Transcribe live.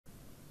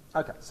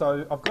Okay,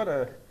 so I've got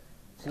a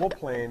floor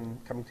plan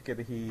coming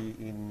together here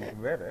in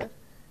Revit,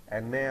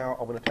 and now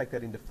I want to take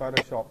that into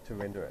Photoshop to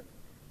render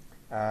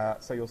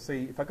it. So you'll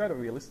see, if I go to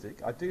realistic,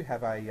 I do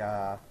have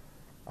a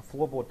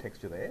floorboard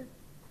texture there,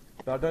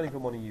 but I don't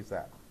even want to use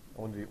that.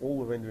 I want to do all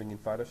the rendering in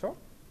Photoshop.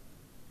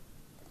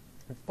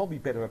 It's probably a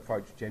better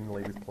approach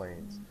generally with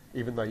plans,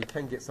 even though you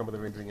can get some of the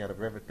rendering out of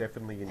Revit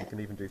definitely, and you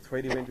can even do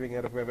 3D rendering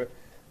out of Revit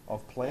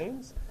of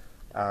plans,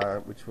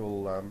 which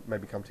will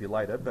maybe come to you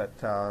later. But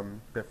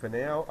for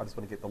now, I just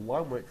want to get the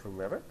line work from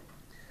Revit,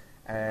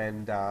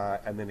 and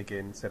then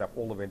again set up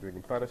all the rendering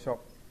in Photoshop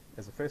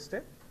as a first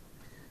step.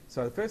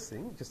 So the first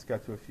thing, just to go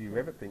through a few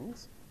Revit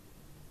things,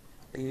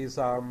 is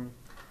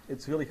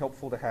it's really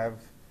helpful to have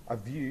a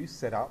view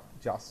set up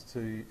just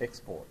to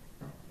export.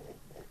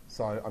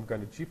 So I'm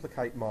going to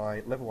duplicate my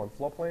level 1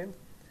 floor plan,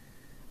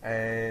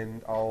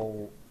 and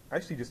I'll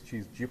actually just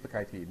choose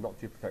duplicate here, not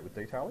duplicate with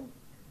detailing,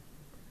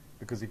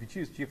 because if you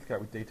choose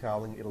duplicate with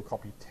detailing, it'll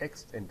copy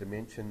text and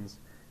dimensions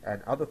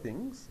and other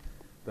things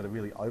that are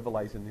really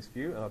overlays in this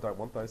view, and I don't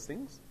want those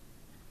things.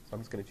 So I'm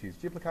just going to choose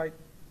duplicate.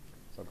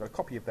 So I've got a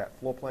copy of that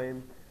floor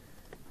plan,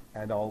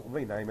 and I'll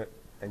rename it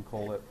and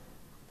call it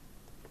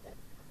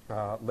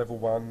level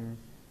 1,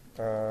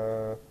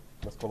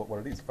 let's call it what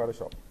it is,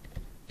 Photoshop.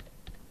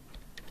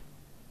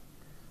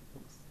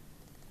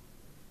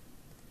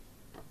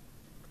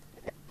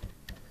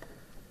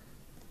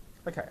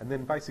 Okay, and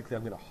then basically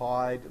I'm going to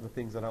hide the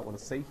things I don't want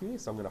to see here,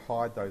 so I'm going to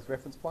hide those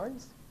reference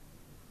planes,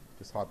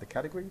 just hide the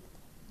category.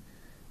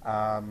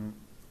 I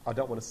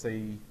don't want to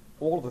see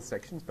all of the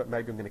sections, but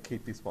maybe I'm going to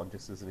keep this one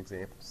just as an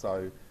example.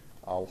 So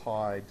I'll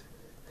hide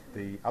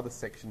the other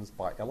sections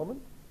by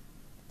element.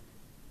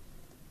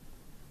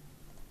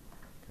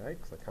 Okay,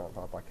 because I can't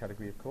hide by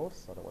category, of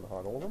course, so I don't want to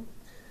hide all of them.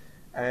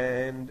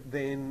 And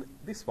then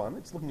this one,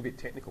 it's looking a bit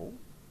technical.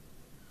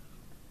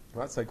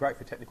 Right, so great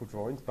for technical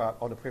drawings, but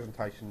on a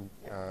presentation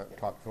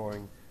type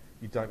drawing,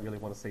 you don't really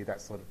want to see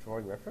that sort of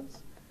drawing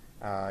reference.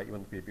 You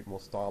want it to be a bit more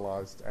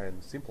stylised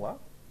and simpler.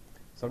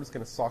 So I'm just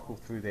going to cycle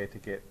through there to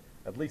get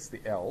at least the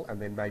L, and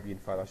then maybe in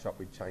Photoshop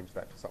we'd change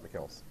that to something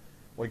else.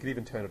 Or you could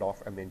even turn it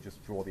off and then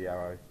just draw the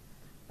arrow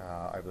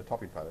over the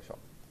top in Photoshop.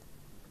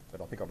 But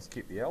I think I'll just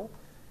keep the L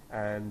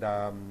and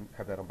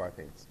have that on both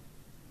ends.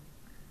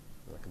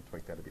 And I can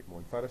tweak that a bit more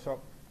in Photoshop.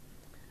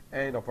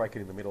 And I'll break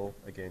it in the middle,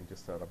 again,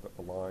 just so that I've got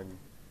the line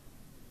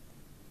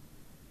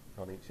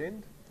on each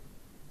end,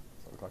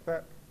 something like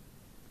that.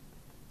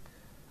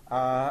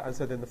 And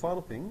so then the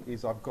final thing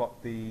is I've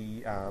got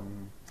the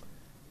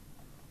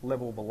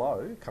level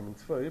below coming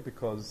through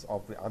because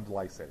of the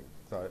underlay setting.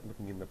 So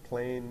looking in the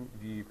plan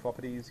view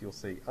properties, you'll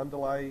see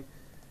underlay,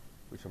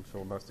 which I'm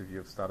sure most of you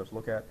have started to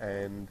look at,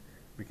 and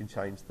we can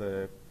change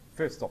the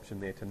first option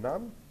there to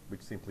none,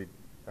 which simply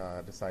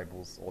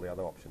disables all the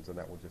other options, and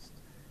that will just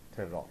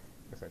turn it off,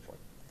 essentially.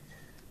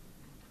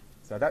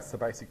 So that's the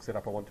basic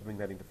setup. I want to bring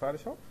that into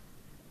Photoshop.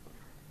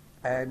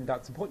 And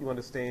it's important you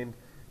understand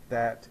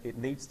that it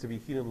needs to be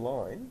hidden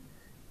line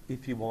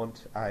if you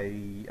want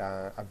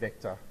a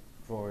vector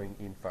drawing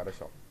in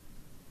Photoshop.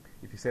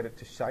 If you set it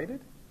to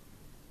shaded,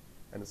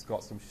 and it's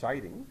got some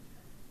shading,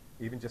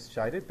 even just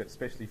shaded, but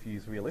especially if you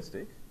use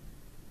realistic,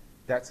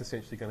 that's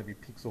essentially going to be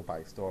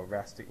pixel-based or a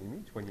raster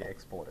image when you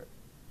export it.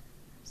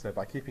 So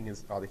by keeping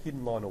as either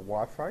hidden line or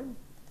wireframe,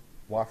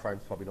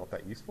 wireframe's probably not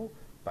that useful,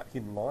 but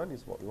hidden line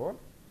is what we want.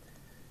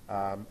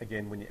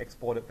 Again, when you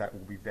export it, that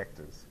will be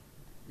vectors,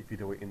 if you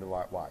do it in the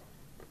right way.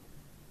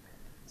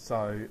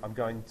 So I'm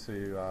going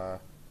to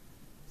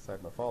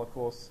save my file, of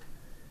course.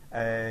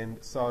 And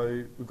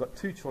so we've got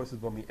two choices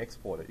when we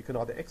export it. You can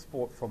either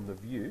export from the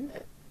view,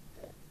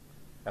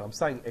 and I'm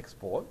saying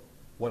export,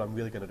 what I'm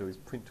really going to do is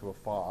print to a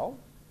file.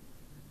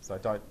 So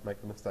don't make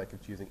the mistake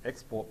of choosing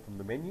export from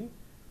the menu.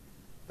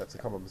 That's a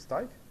common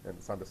mistake, and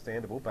it's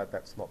understandable, but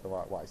that's not the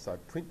right way. So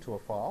print to a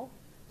file,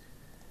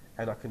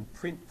 and I can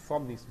print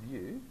from this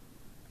view,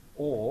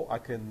 or I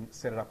can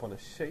set it up on a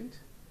sheet,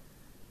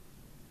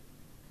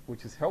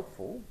 which is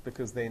helpful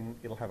because then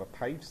it'll have a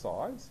page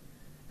size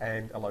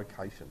and a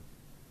location.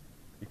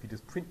 If you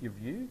just print your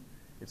view,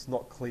 it's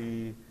not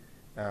clear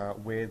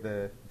where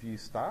the view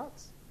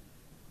starts.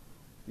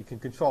 You can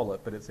control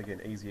it, but it's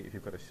again easier if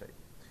you've got a sheet.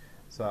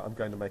 So I'm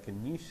going to make a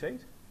new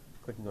sheet,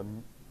 clicking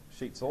on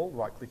Sheets All,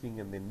 right-clicking,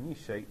 and then New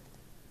Sheet.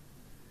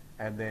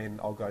 And then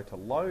I'll go to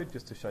Load,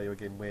 just to show you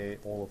again where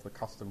all of the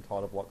custom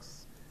title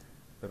blocks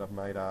that I've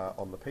made are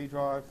on the P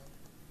drive.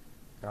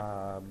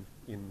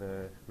 In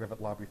the Revit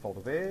library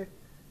folder there.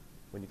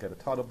 When you go to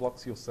title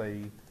blocks, you'll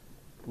see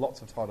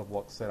lots of title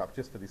blocks set up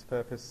just for this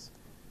purpose,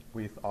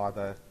 with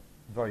either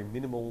very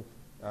minimal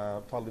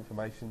title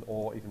information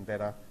or, even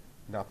better,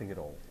 nothing at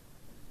all.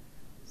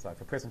 So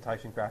for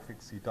presentation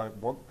graphics, you don't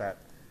want that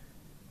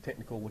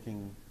technical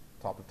looking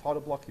type of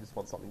title block, you just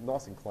want something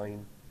nice and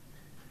clean.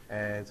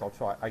 And so I'll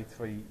try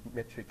A3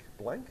 metric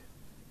blank.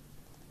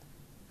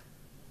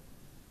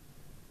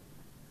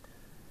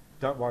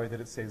 Don't worry that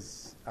it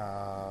says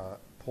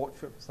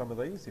portrait for some of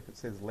these. If it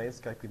says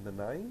landscape in the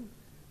name,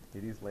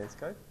 it is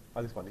landscape.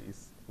 Oh, this one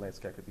is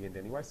landscape at the end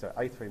anyway, so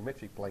A3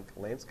 metric blank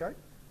landscape.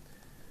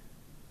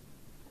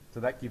 So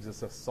that gives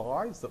us a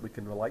size that we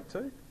can relate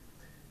to.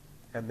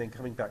 And then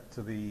coming back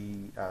to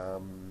the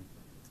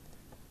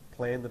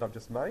plan that I've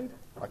just made,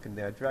 I can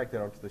now drag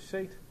that onto the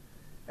sheet,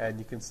 and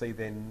you can see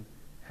then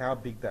how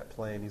big that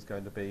plan is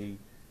going to be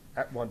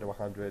at 1 to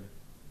 100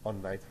 on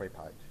an A3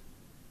 page,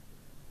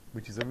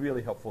 which is a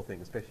really helpful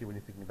thing, especially when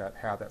you're thinking about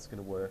how that's going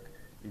to work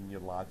in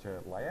your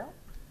larger layout.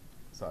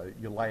 So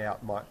your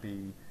layout might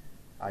be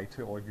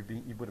A2, or you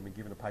would have been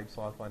given a page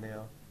size by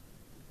now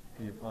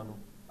for your final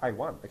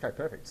A1. Okay,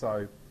 perfect.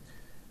 So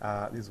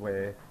this is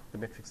where the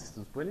metric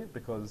system is brilliant,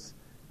 because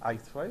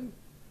A3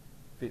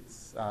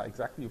 fits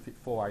exactly, you'll fit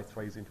 4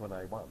 A3s into an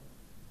A1.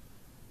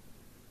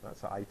 Right,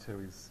 so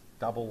A2 is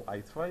double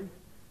A3,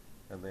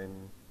 and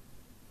then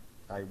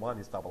A1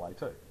 is double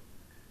A2.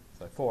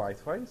 So 4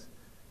 A3s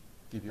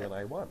give you an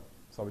A1.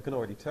 So we can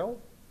already tell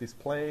this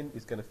plan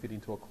is going to fit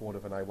into a quarter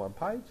of an A1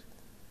 page.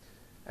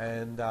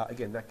 And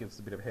again, that gives us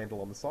a bit of a handle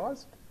on the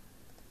size.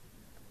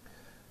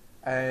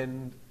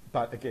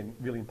 But again,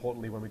 really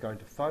importantly, when we go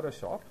into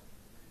Photoshop,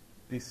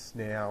 this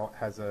now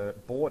has a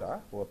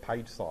border or a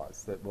page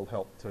size that will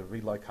help to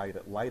relocate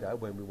it later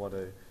when we want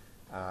to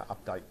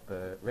update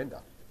the render.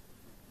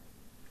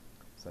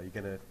 So you're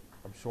going to,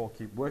 I'm sure,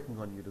 keep working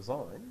on your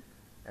design,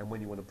 and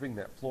when you want to bring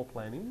that floor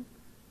plan in,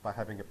 by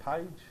having a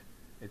page,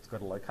 it's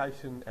got a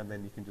location, and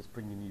then you can just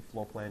bring your new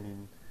floor plan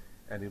in,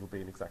 and it'll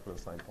be in exactly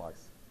the same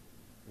place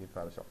in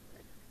Photoshop.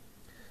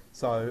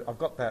 So I've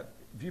got that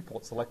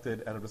viewport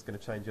selected, and I'm just going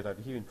to change it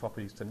over here in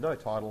properties to no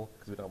title,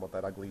 because we don't want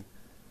that ugly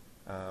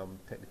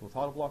technical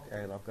title block,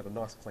 and I've got a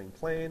nice clean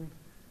plan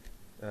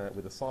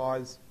with a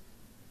size.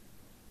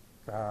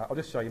 I'll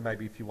just show you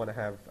maybe if you want to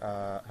have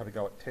a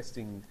go at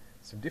testing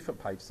some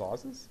different page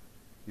sizes.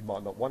 You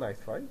might not want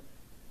A3. You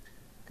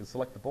can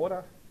select the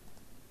border,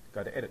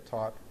 go to Edit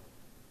Type,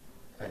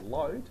 and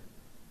Load,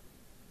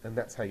 and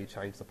that's how you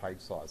change the page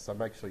size. So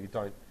make sure you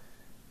don't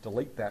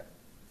delete that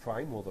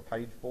frame or the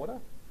page border.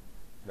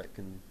 That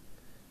can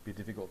be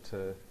difficult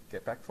to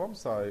get back from.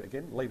 So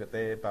again, leave it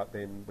there, but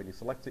then when you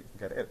select it, you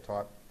can go to Edit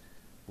Type,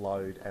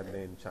 Load, and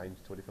then change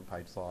to a different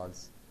page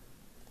size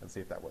and see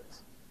if that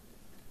works.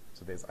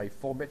 So there's a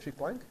 4 metric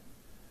blank,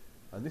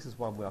 and this is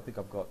one where I think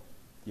I've got,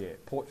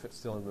 portrait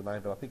still in the name,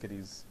 but I think it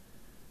is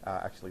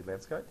actually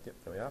landscape. Yep,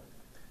 there we are.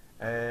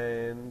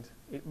 And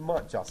it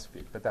might just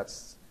fit, but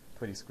that's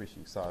pretty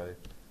squishy, so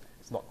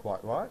it's not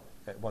quite right.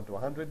 At 1 to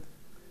 100,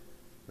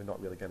 we're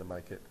not really going to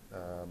make it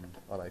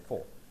on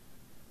A4.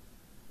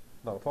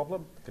 Not a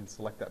problem. You can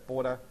select that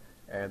border,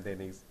 and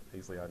then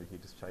easily over here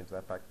just change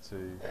that back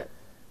to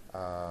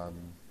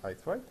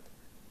A3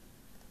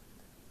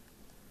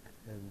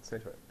 and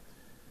center it.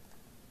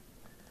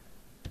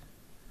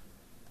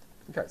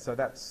 Okay, so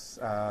that's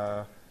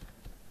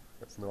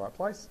in the right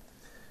place.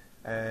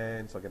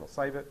 And so again, I'll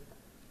save it,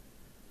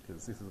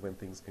 because this is when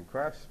things can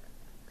crash.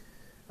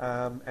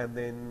 And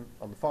then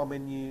on the File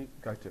menu,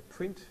 go to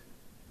Print,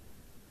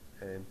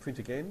 and Print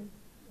again,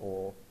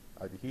 or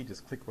over here,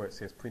 just click where it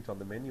says Print on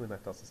the menu, and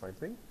that does the same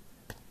thing.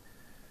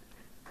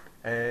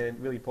 And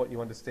really important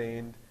you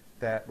understand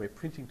that we're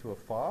printing to a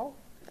file,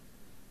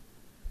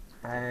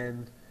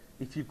 and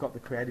if you've got the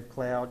Creative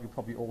Cloud, you'll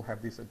probably all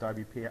have this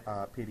Adobe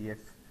PDF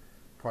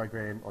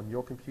program on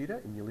your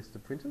computer in your list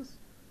of printers.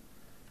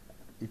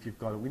 If you've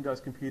got a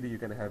Windows computer, you're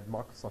going to have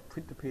Microsoft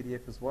Print to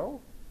PDF as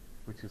well,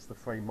 which is the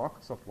free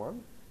Microsoft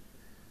one.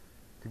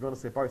 To be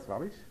honest, they're both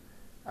rubbish.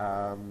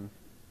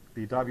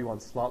 The Adobe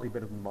one's slightly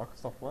better than the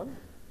Microsoft one.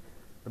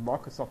 The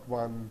Microsoft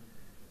one,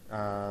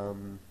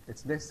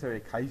 it's necessary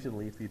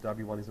occasionally if the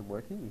Adobe one isn't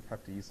working. You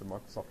have to use the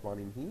Microsoft one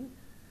in here.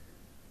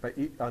 But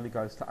it only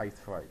goes to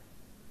A3.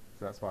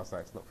 So that's why I say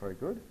it's not very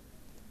good.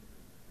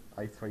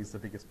 A3 is the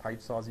biggest page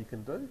size you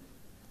can do.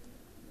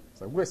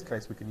 So worst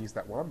case, we can use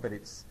that one, but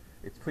it's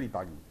pretty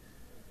buggy.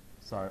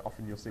 So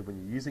often you'll see when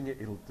you're using it,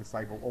 it'll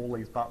disable all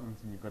these buttons,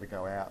 and you've got to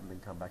go out and then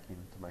come back in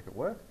to make it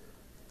work.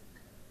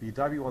 The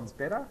Adobe one's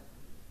better,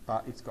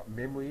 but it's got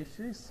memory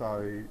issues.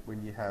 So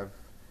when you have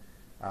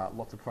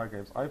lots of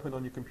programs open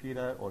on your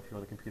computer, or if you're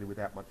on a computer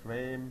without much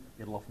RAM,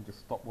 it'll often just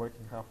stop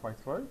working halfway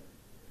through.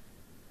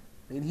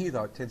 In here,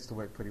 though, it tends to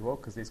work pretty well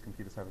because these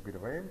computers have a bit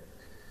of RAM.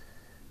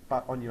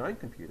 But on your own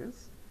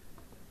computers,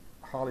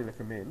 I highly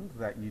recommend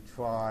that you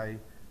try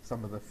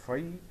some of the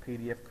free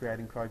PDF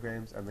creating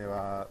programs, and there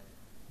are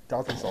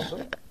dozens of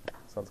them.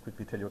 So I'll just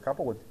quickly tell you a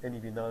couple. Would any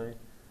of you know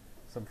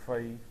some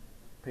free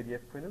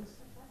PDF printers?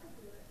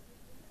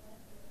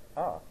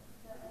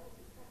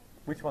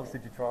 Which ones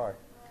did you try?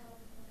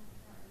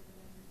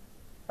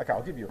 Okay,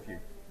 I'll give you a few.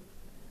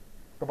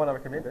 The one I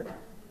recommended.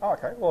 Oh,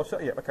 okay. Well,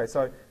 sure. Yeah. Okay.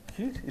 So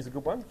Qt is a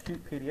good one. Qt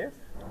PDF.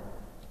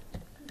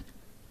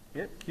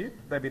 Yep, Qt.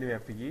 They've been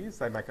around for years.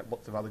 They make up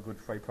lots of other good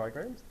free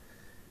programs.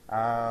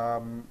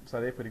 So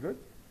they're pretty good.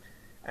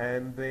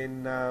 And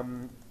then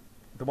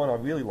the one I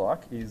really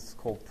like is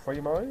called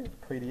Primo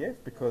PDF,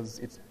 because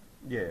it's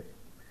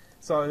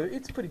So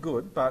it's pretty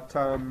good, but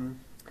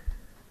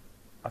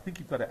I think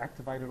you've got to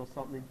activate it or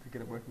something to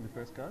get it working the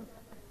first go.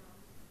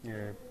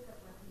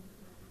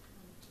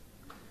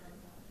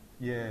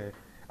 Yeah.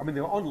 I mean,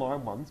 there are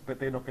online ones, but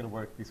they're not going to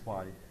work this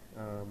way.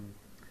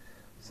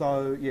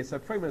 So yeah, so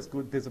Primo's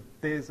good. There's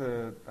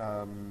a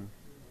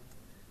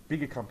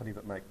bigger company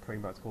that make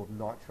Primo. It's called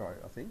Nitro,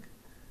 I think.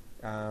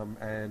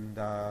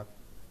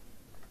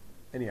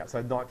 Anyhow,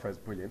 so Nitro's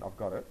brilliant. I've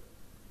got it,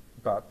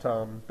 but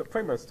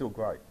Primo's still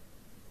great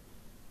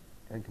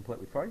and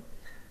completely free,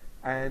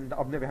 and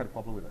I've never had a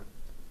problem with it.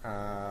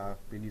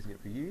 Been using it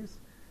for years,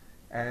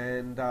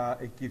 and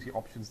it gives you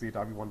options the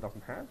Adobe one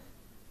doesn't have,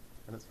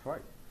 and it's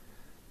free.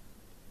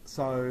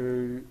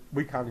 So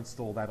we can't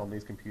install that on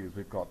these computers.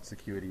 We've got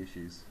security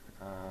issues,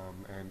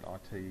 and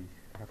IT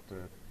have to,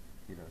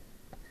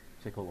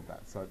 check all of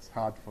that. So it's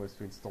hard for us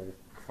to install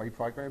free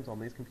programs on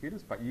these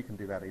computers, but you can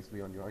do that easily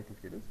on your own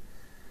computers.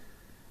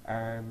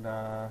 And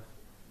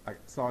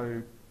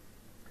so,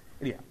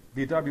 anyhow,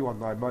 the Adobe one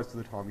though most of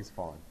the time is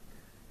fine.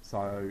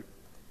 So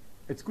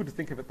it's good to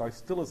think of it though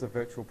still as a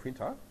virtual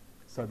printer.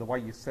 So the way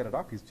you set it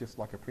up is just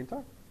like a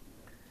printer.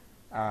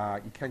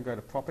 You can go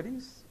to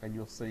properties and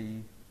you'll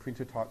see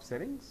printer type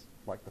settings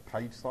like the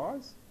page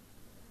size,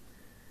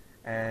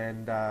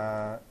 and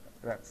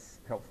that's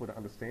helpful to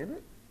understand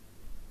it.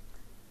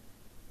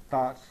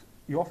 But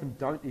you often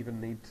don't even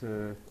need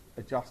to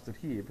adjust it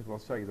here, because I'll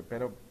show you the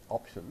better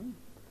option.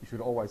 You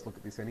should always look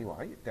at this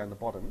anyway, down the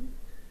bottom.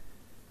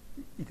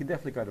 You can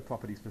definitely go to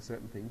properties for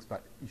certain things,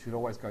 but you should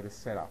always go to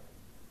setup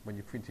when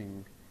you're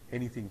printing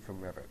anything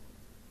from Revit.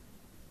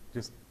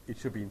 It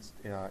should be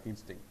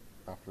instinct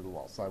after a little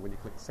while. So when you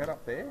click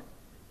setup there,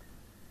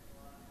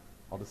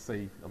 I'll just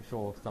see, I'm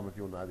sure some of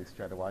you will know this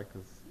straight away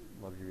because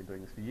a lot of you have been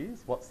doing this for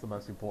years. What's the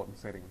most important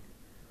setting?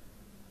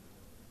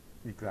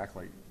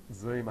 Exactly,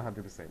 zoom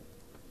 100%.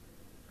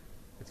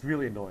 It's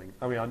really annoying.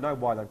 I mean, I know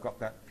why they've got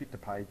that fit to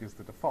page as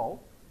the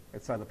default.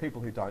 It's so the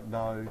people who don't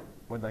know,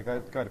 when they go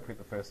to print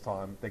the first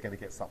time, they're going to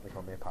get something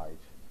on their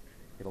page.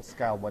 It'll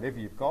scale whatever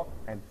you've got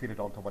and fit it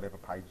onto whatever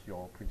page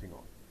you're printing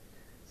on.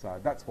 So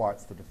that's why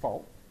it's the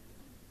default.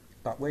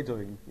 But we're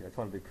doing,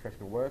 trying to do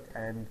professional work,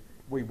 and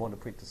we want to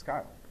print to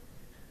scale.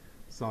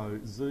 So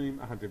zoom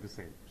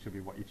 100% should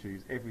be what you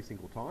choose every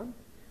single time,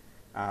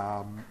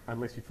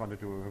 unless you're trying to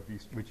do a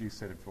reduced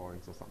set of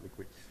drawings or something,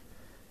 which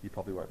you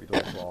probably won't be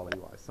doing for a while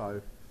anyway.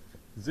 So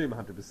zoom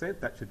 100%,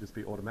 that should just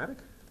be automatic.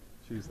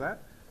 Choose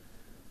that.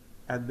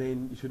 And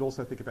then you should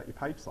also think about your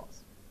page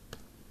size.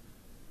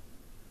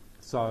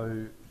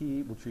 So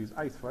here we'll choose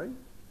A3,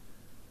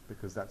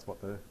 because that's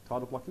what the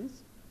title block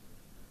is.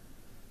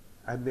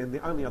 And then the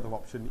only other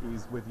option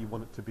is whether you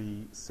want it to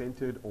be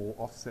centered or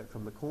offset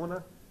from the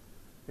corner.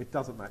 It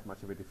doesn't make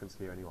much of a difference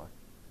here anyway,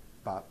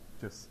 but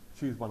just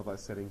choose one of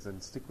those settings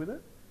and stick with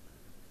it.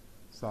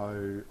 So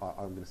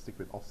I'm going to stick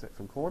with offset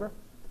from corner,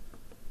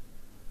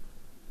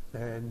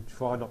 and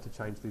try not to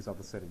change these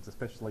other settings,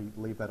 especially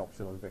leave that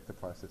option on vector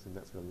processing.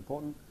 That's really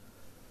important.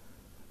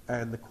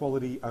 And the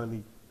quality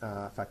only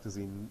factors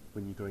in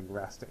when you're doing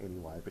raster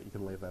anyway, but you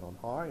can leave that on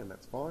high and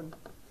that's fine.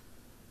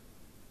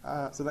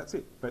 So that's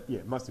it. But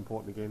yeah, most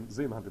important again,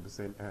 zoom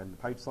 100% and the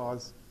page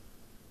size.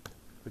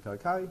 Click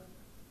OK.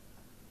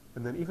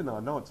 And then even though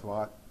I know it's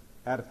right,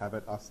 out of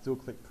habit, I still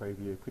click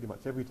preview pretty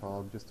much every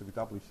time just to be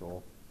doubly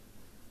sure.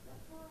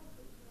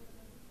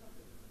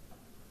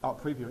 Oh,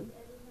 previewing?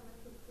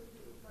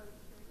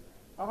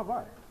 Oh,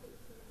 right.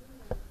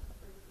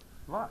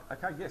 Right,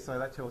 okay, yeah, so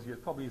that tells you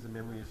it probably is a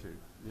memory issue.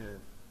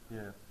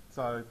 Yeah.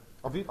 So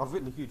I've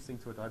written a huge thing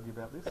to Adobe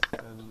about this,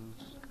 and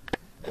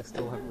they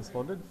still haven't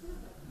responded.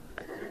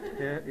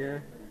 Yeah.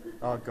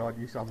 Oh, God,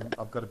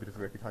 I've got a bit of a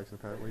reputation,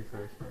 apparently,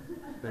 for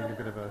being a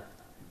bit of a...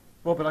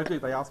 Well, but I do.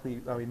 They asked me,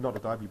 I mean, not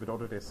Adobe, but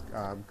Autodesk,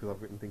 because I've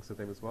written things to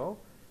them as well.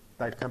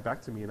 They've come back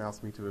to me and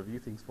asked me to review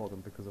things for them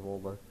because of all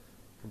the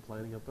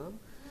complaining I've done.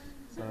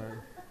 So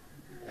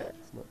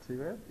it's not too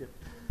bad.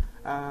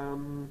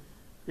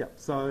 Yeah,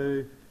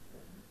 so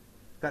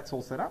that's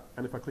all set up.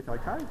 And if I click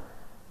OK,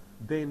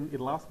 then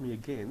it'll ask me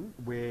again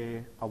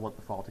where I want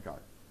the file to go.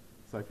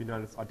 So if you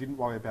notice, I didn't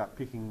worry about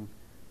picking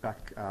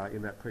back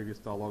in that previous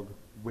dialogue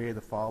where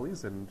the file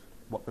is and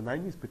what the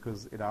name is,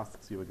 because it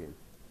asks you again.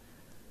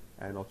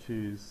 And I'll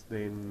choose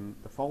then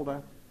the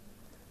folder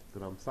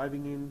that I'm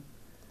saving in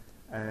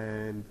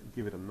and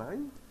give it a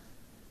name.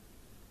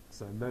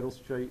 So Myrtle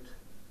Street,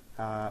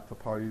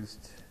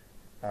 proposed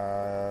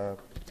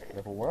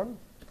level 1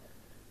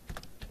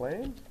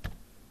 plan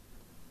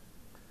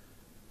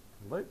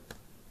loop.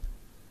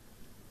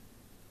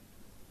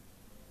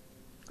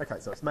 Okay,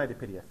 so it's made a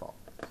PDF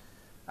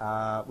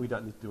file. We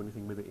don't need to do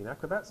anything with it in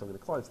Acrobat, so I'm going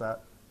to close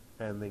that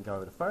and then go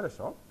over to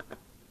Photoshop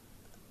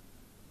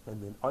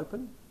and then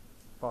open.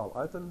 File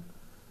open,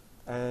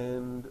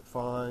 and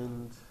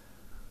find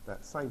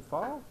that same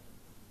file.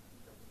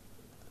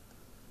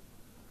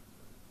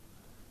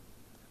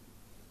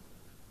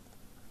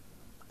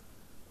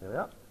 There we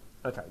are.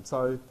 Okay,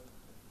 so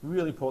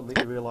really important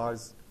that you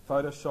realise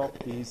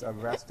Photoshop is a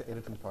raster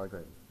editing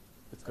program.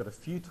 It's got a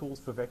few tools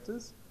for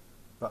vectors,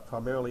 but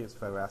primarily it's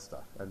for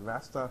raster. And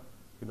raster,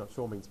 if you're not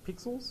sure, means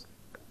pixels.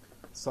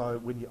 So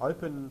when you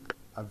open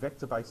a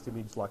vector-based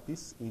image like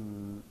this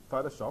in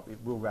Photoshop, it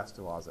will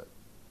rasterize it.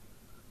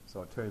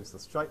 So it turns the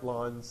straight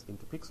lines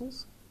into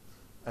pixels,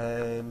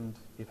 and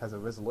it has a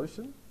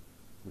resolution,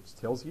 which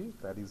tells you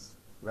that is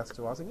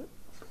rasterizing it.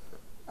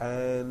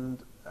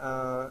 And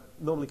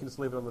normally you can just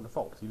leave it on the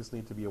default. You just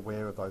need to be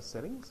aware of those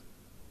settings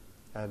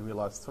and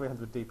realise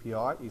 300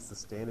 dpi is the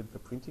standard for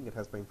printing. It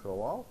has been for a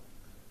while.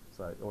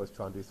 So always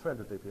try and do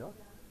 300 dpi.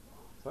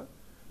 So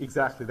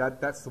exactly,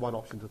 that's the one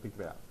option to think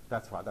about.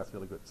 That's right, that's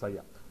really good. So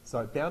yeah,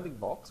 so bounding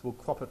box, we'll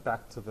crop it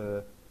back to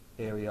the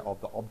area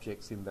of the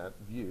objects in that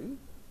view.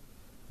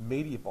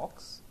 Media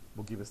box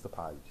will give us the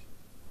page.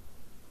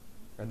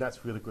 And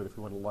that's really good if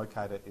we want to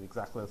locate it in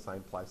exactly the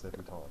same place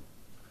every time.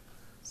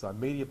 So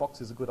media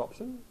box is a good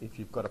option if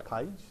you've got a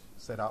page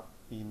set up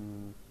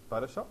in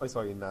Photoshop,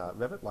 in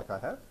Revit like I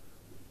have.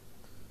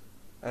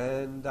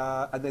 And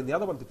then the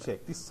other one to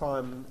check, this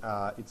time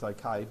it's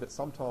okay, but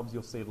sometimes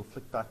you'll see it'll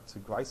flick back to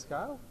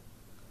grayscale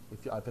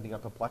if you're opening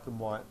up a black and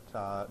white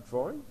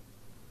drawing.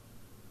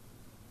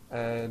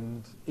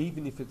 And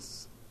even if it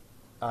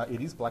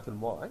is black and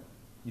white,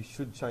 you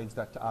should change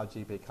that to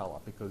RGB colour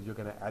because you're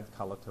going to add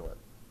colour to it.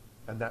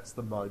 And that's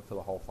the mode for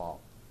the whole file.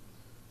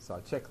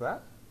 So check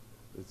that.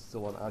 It's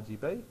still on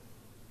RGB.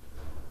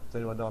 Does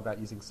anyone know about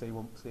using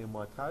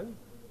CMYK?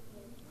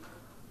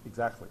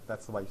 Exactly.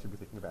 That's the way you should be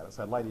thinking about it.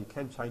 So later you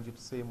can change it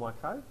to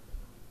CMYK,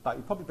 but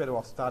you're probably better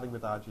off starting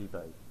with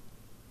RGB.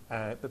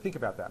 But think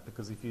about that,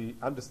 because if you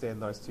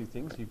understand those two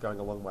things, you're going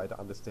a long way to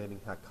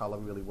understanding how colour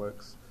really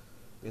works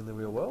in the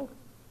real world.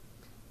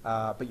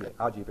 But yeah,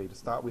 RGB to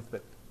start with,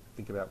 but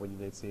think about when you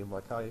need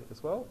CMYK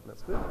as well.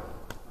 That's good.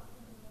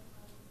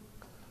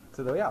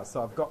 So there we are.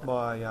 So I've got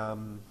my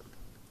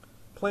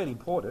plan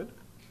imported.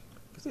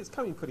 You can see it's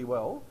coming pretty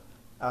well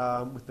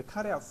with the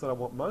cutouts that I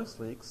want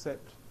mostly,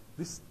 except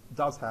this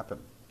does happen.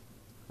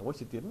 I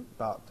wish it didn't,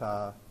 but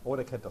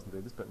AutoCAD doesn't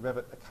do this, but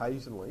Revit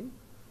occasionally,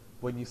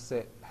 when you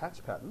set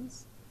hatch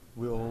patterns,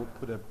 will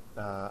put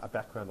a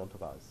background onto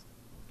those.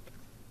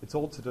 It's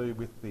all to do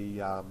with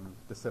the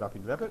setup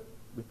in Revit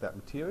with that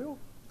material.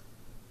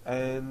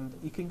 And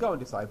you can go and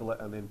disable it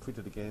and then print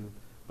it again,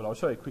 but I'll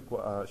show you a quick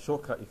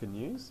shortcut you can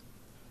use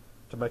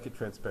to make it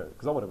transparent,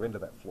 because I want to render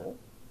that floor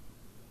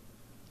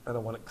and I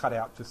want it cut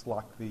out just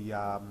like the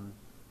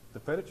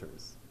furniture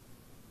is.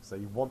 So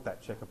you want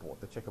that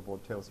checkerboard. The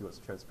checkerboard tells you it's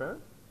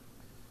transparent.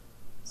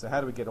 So how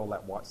do we get all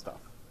that white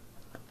stuff?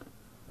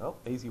 Well,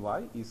 easy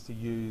way is to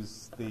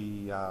use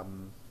the, I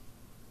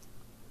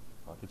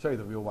can show you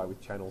the real way with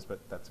channels, but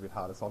that's a bit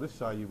harder. So I'll just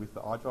show you with the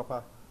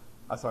eyedropper,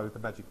 with the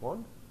magic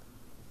wand.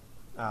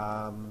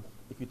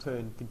 If you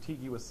turn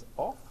contiguous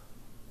off,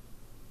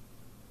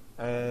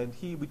 and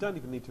here we don't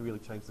even need to really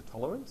change the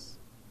tolerance.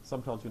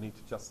 Sometimes you need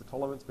to adjust the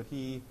tolerance, but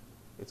here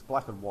it's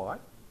black and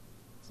white.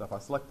 So if I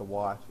select the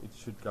white, it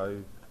should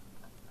go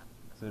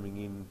zooming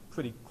in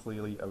pretty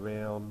clearly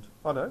around.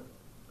 Oh no,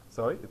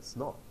 sorry, it's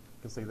not.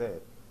 You can see there.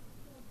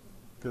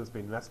 Because it's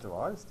been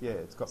rasterized, yeah,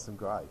 it's got some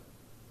grey.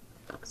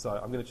 So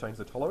I'm going to change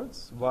the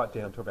tolerance right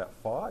down to about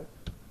 5,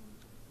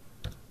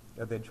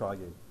 and then try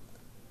again.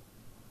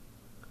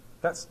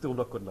 That's still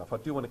not good enough. I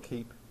do want to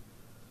keep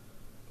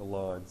the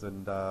lines,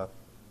 and yeah,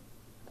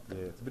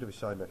 it's a bit of a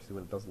shame actually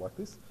when it does like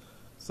this.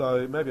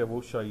 So maybe I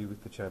will show you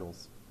with the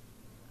channels.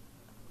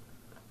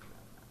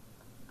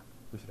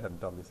 Wish it hadn't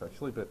done this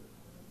actually, but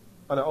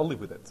oh no, I'll live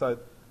with it. So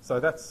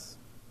that's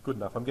good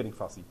enough. I'm getting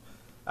fussy.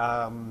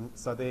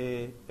 So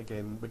there,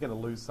 again, we're going to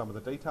lose some of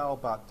the detail,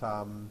 but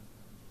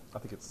I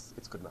think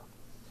it's good enough.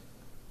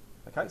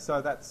 Okay,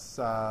 so that's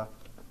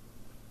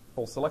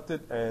all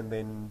selected, and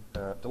then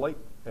delete,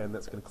 and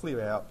that's going to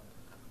clear out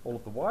all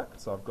of the white.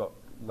 So I've got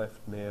left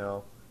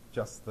now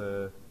just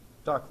the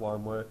dark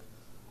line work,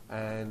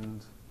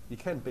 and you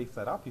can beef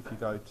that up if you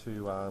go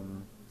to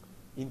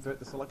invert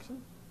the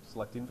selection,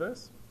 select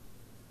inverse.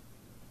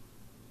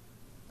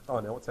 Oh,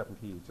 now what's happened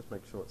here? Just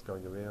make sure it's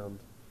going around.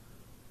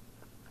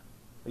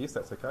 Yes,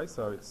 that's okay.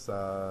 So it's,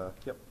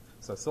 yep.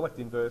 So select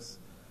inverse,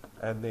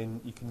 and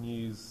then you can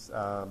use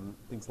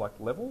things like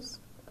levels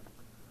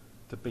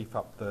to beef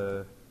up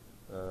the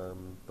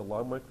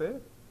line work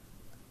there.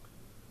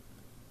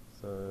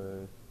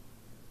 So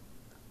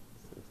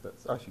if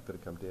that's actually got to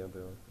come down, do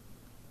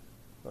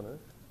I? Oh no.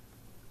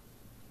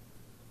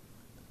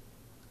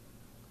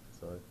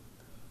 So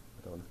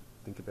I don't want to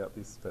think about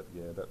this, but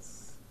yeah,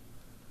 that's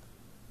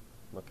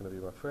not going to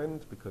be my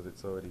friend because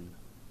it's already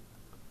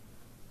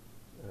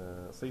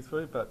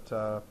see-through, but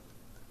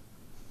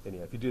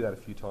anyhow, if you do that a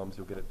few times,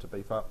 you'll get it to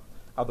beef up.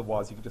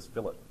 Otherwise, you can just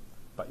fill it,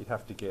 but you'd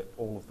have to get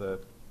all of the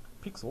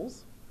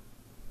pixels.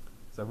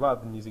 So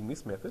rather than using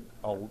this method,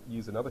 I'll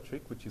use another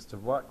trick, which is to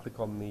right-click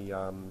on the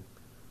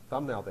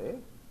thumbnail there,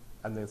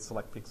 and then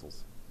select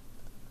pixels.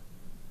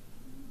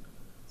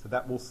 So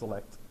that will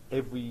select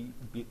every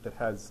bit that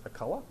has a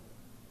colour,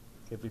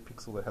 every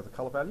pixel that has a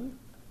colour value,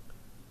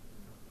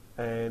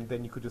 and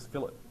then you could just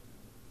fill it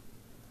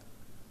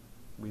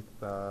with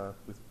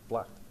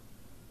black,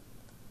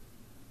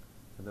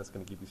 and that's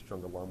going to give you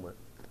stronger line work.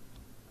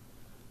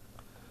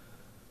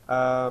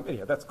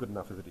 Anyhow, that's good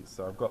enough as it is.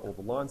 So I've got all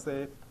the lines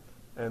there,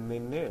 and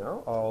then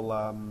now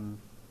I'll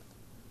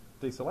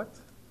deselect,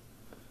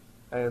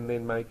 and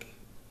then make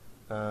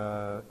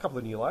a couple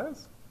of new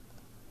layers,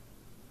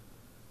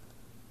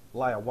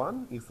 layer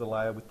 1 is the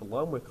layer with the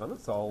line work on it,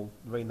 so I'll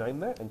rename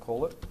that and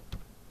call it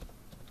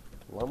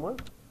line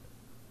work.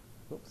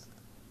 Oops.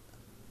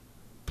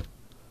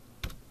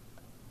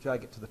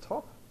 Drag it to the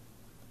top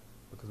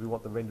because we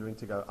want the rendering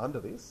to go under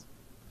this.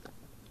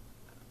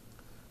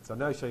 So I'll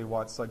now show you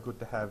why it's so good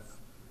to have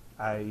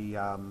a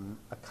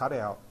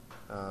cutout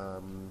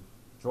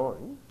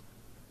drawing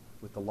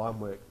with the line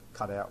work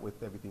cut out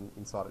with everything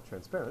inside it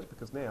transparent,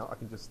 because now I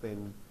can just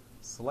then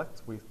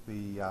select with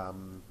the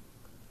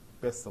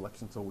best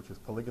selection tool, which is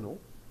polygonal.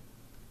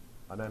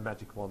 I know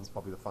magic wand's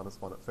probably the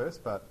funnest one at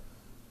first, but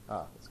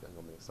what's going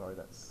on there? Sorry,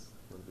 that's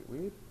a little bit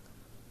weird.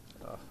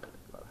 God,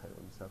 I hate it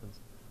when this happens.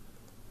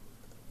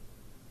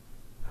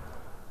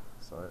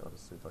 Sorry, I'll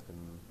just see if I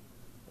can.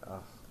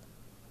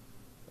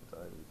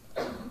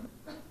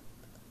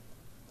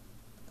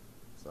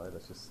 Sorry,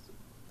 that's just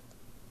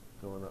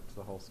going up to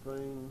the whole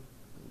screen.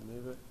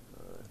 Move it.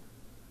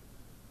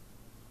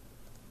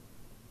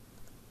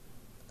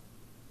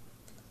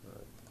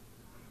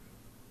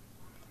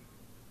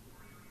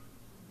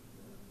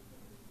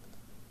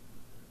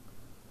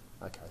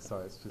 Okay, so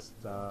it's just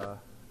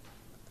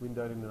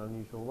windowed in an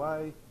unusual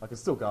way. I can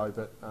still go,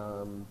 but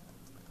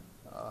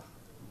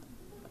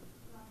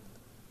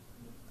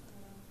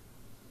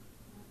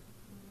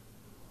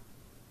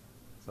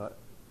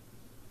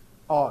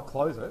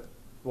close it.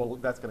 Well,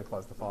 that's going to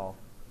close the file.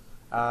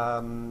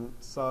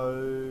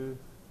 So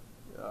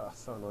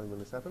annoying when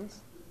this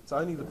happens. It's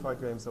only the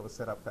programs that were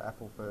set up for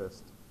Apple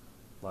first,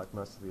 like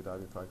most of the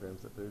Adobe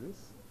programs that do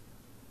this.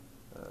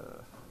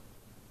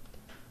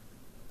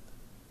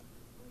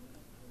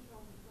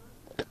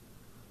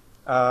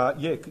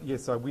 Yeah.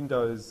 So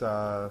Windows,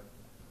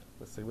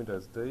 let's see,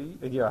 Windows D,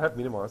 and yeah, I have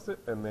minimised it,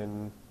 and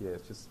then yeah,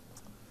 it's just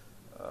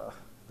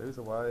there's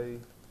a way.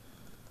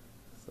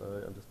 So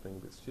I'm just being a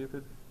bit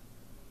stupid.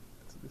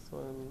 So this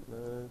one,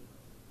 no.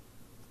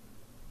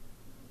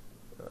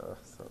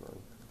 So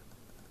annoying.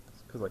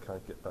 It's because I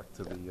can't get back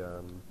to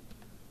the.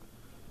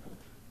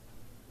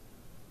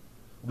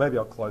 Maybe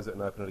I'll close it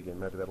and open it again.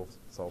 Maybe that'll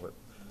solve it.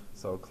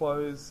 So I'll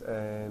close,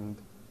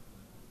 and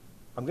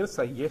I'm going to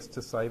say yes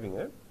to saving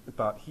it,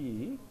 but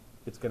here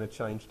it's going to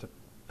change to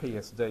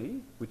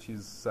PSD, which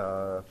is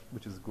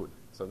good.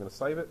 So I'm going to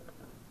save it,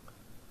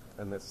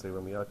 and let's see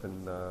when we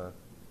open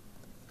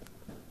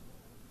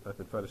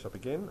Photoshop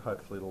again.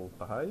 Hopefully it'll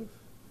behave.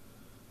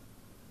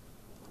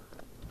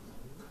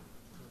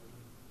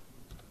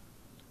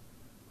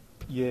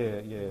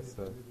 Yeah.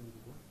 So,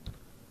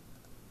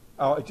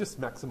 it just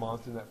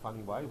maximised in that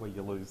funny way where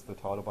you lose the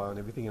title bar and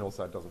everything, and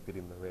also it doesn't fit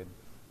in the red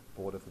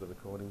border for the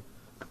recording.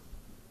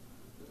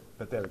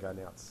 But there we go.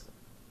 Now it's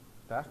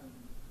back.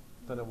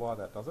 Don't know why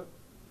that does it.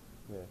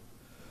 Yeah.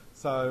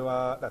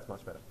 So that's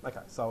much better. Okay.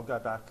 So I'll go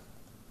back.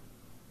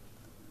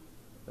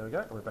 There we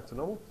go. And we're back to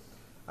normal.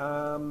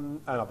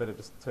 And I better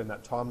just turn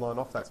that timeline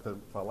off. That's for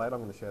later.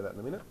 I'm going to share that in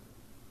a minute.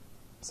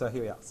 So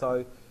here we are.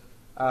 So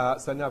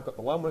now I've got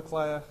the line work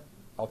layer.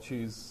 I'll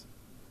choose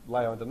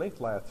layer underneath,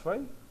 layer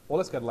 3. Or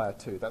let's go to layer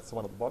 2. That's the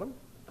one at the bottom.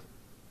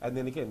 And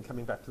then again,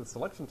 coming back to the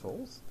selection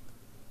tools.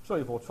 I'm sure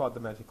you've all tried the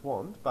magic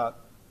wand,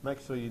 but make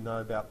sure you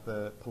know about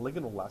the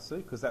polygonal lasso,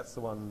 because that's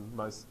the one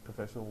most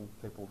professional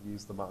people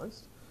use the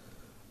most.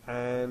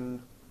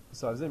 And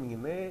so zooming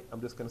in there,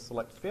 I'm just going to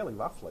select fairly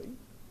roughly,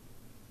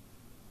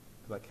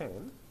 because I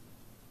can,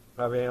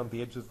 around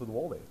the edges of the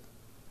wall there.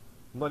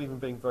 I'm not even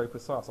being very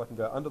precise. I can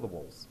go under the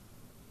walls,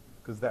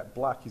 because that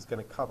black is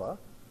going to cover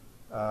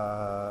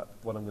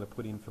what I'm going to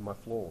put in for my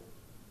floor.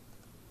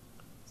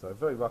 So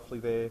very roughly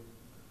there,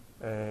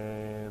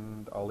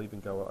 and I'll even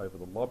go over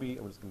the lobby,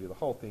 and we're just going to do the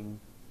whole thing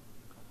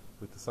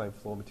with the same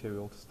floor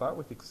material to start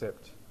with,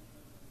 except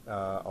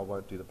I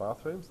won't do the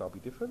bathrooms, they'll be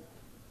different.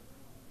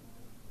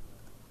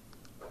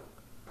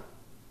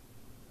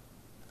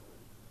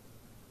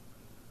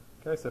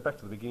 Okay, so back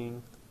to the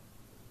beginning.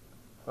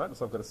 Right,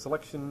 so I've got a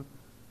selection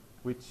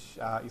which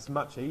is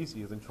much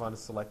easier than trying to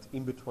select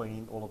in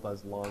between all of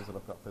those lines that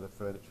I've got for the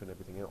furniture and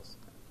everything else.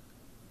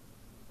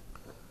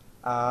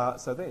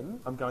 So then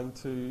I'm going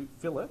to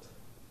fill it.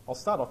 I'll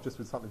start off just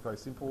with something very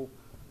simple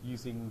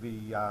using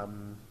the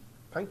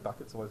paint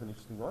bucket. It's always an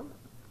interesting one.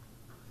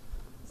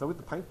 So with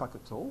the paint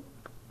bucket tool,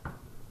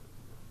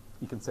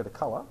 you can set a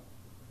colour.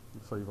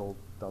 I'm sure you've all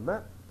done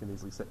that. You can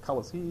easily set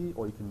colours here,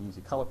 or you can use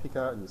your colour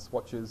picker and your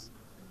swatches.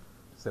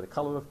 Set a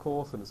colour, of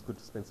course, and it's good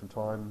to spend some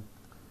time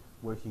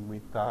working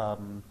with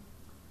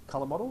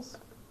colour models.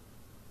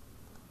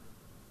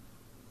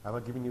 Have I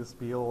given you the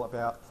spiel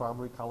about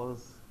primary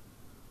colours,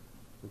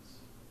 which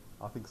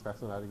I think is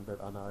fascinating,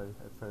 but I know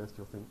at first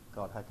you'll think,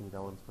 God, how can you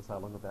go on for so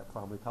long about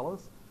primary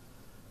colours?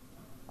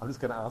 I'm just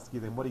going to ask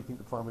you then, what do you think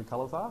the primary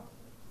colours are?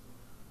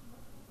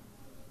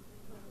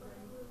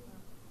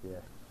 Yeah,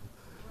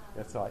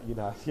 that's right, you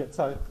know. Yeah,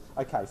 so,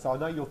 okay, so I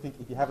know you'll think,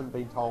 if you haven't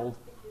been told...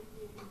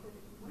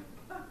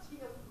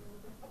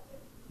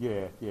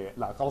 Yeah.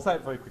 Look, I'll say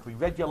it very quickly.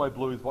 Red, yellow,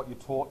 blue is what you're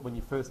taught when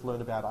you first learn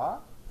about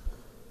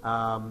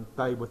art.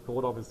 They were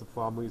thought of as the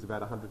primaries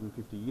about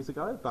 150 years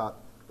ago,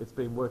 but it's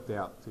been worked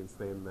out since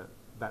then that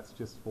that's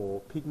just for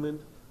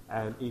pigment,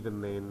 and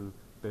even then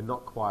They're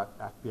not quite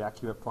the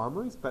accurate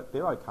primaries, but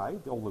they're okay.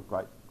 They all look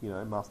great. You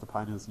know, master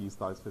painters use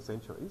those for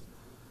centuries.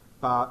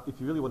 But if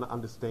you really want to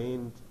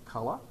understand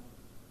colour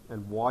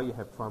and why you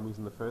have primaries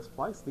in the first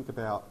place, think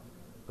about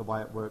the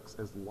way it works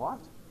as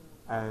light.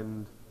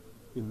 And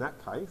in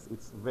that case,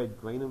 it's red,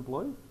 green and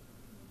blue.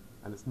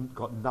 And it's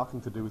got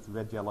nothing to do with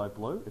red, yellow,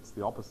 blue. It's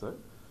the opposite.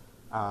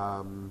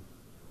 Or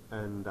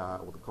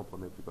the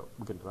complementary, but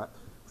we'll get into that.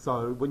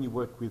 So when you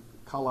work with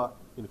colour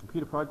in a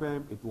computer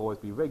program, it will always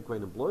be red,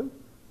 green and blue,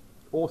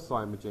 or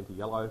cyan, magenta,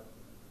 yellow.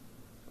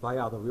 They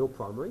are the real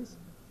primaries.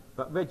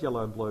 But red,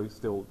 yellow and blue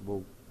still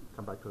will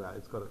come back to that.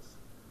 It's got its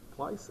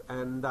place.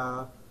 And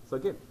so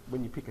again,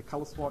 when you pick a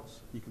colour swatch,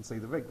 you can see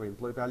the red, green,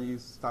 blue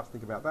values, start to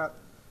think about that.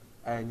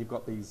 And you've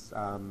got these,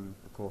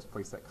 of course,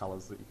 preset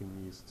colours that you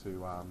can use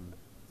to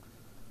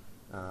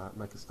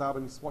make a start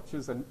on your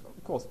swatches. And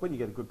of course, when you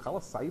get a good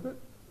colour, save it.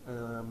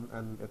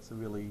 And it's a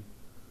really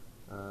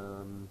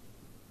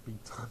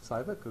big time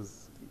saver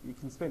because you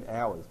can spend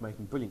hours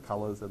making brilliant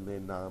colours, and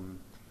then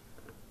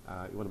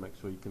you want to make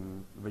sure you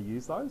can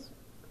reuse those.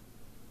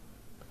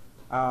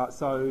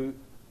 So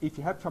if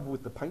you have trouble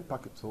with the paint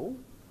bucket tool,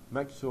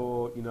 make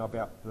sure you know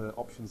about the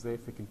options there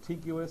for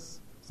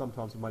contiguous.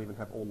 Sometimes you might even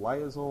have all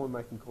layers on,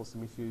 they can cause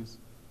some issues.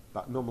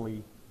 But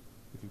normally,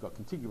 if you've got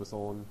contiguous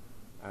on,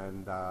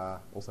 and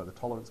also the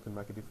tolerance can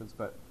make a difference.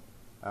 But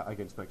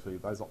again, just make sure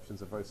those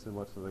options are very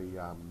similar to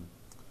the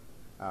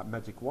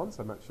magic wand,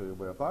 so make sure you're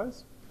aware of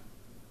those.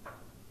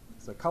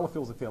 So colour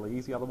fills are fairly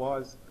easy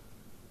otherwise.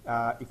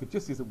 If it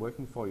just isn't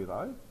working for you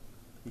though,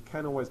 you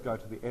can always go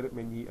to the edit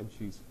menu and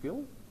choose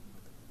fill.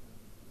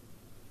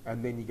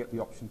 And then you get the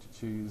option to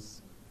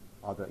choose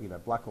either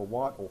black or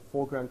white or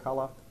foreground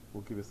colour.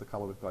 Will give us the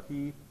colour we've got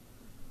here.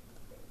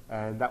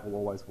 And that will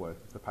always work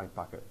if the paint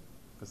bucket,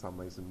 for some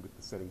reason, with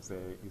the settings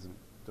there, isn't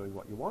doing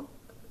what you want.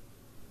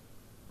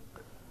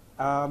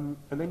 And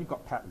then you've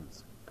got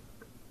patterns.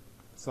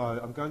 So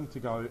I'm going to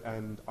go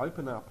and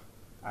open up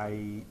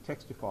a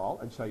texture file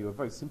and show you a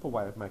very simple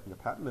way of making a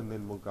pattern, and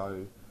then we'll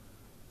go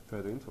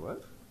further into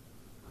it.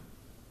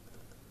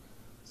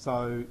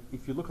 So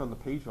if you look on the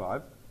P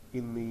drive,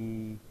 in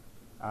the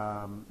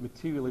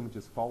material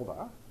images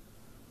folder,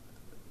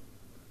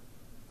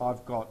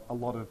 I've got a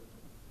lot of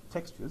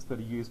textures that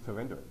are used for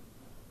rendering.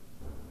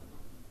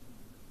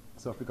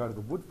 So if we go to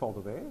the wood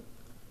folder there,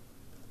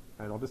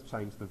 and I'll just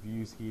change the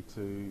views here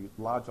to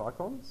large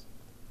icons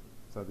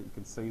so that you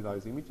can see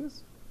those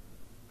images.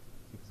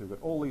 So you can see we've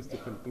got all these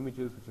different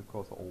images, which of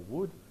course are all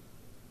wood,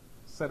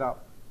 set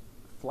up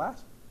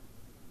flat.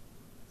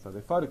 So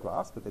they're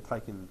photographs, but they're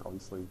taken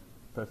obviously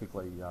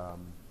perfectly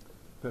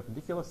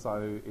perpendicular,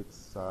 so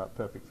it's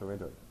perfect for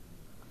rendering.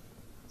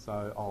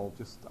 So I'll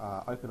just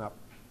open up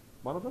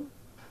one of them.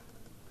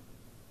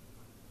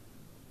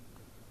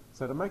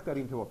 So to make that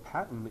into a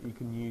pattern that you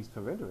can use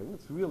for rendering,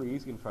 it's really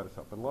easy in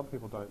Photoshop, but a lot of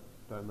people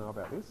don't know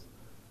about this.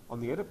 On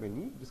the edit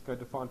menu, you just go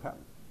define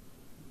pattern.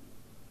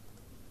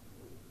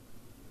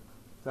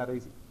 It's that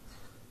easy.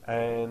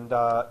 And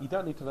you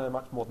don't need to know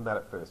much more than that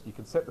at first. You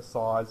can set the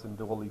size and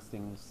do all these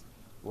things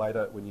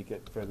later when you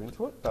get further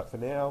into it, but for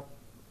now,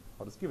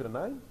 I'll just give it a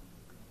name.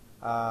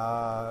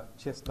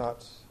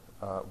 Chestnut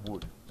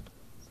wood.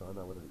 So I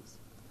know what it is.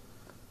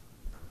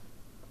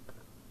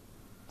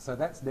 So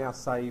that's now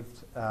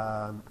saved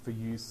for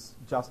use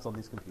just on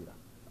this computer.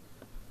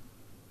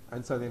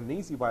 And so then an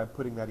easy way of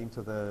putting that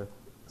into the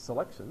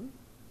selection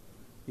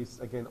is,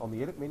 again, on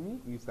the edit menu,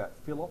 use that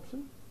fill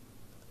option.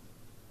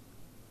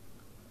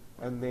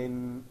 And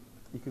then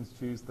you can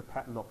choose the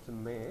pattern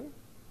option there.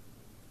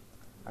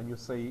 And you'll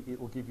see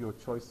it will give you a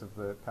choice of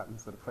the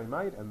patterns that are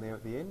pre-made, and there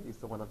at the end is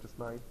the one I've just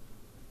made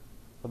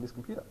on this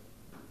computer.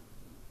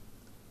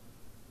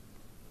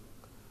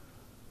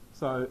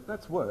 So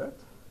that's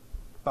worked,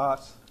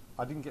 but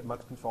I didn't get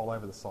much control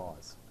over the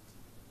size.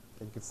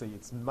 And you can see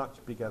it's much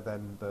bigger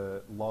than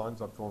the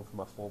lines I've drawn from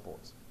my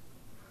floorboards.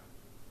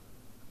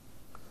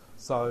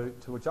 So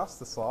to adjust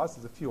the size,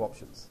 there's a few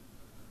options.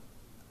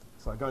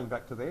 So going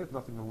back to there, there's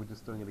nothing wrong with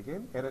just doing it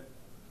again. Edit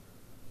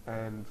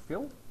and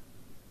fill.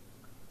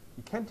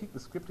 You can tick the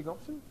scripting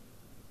option,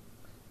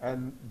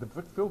 and the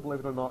brick fill, believe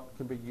it or not,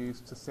 can be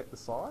used to set the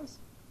size.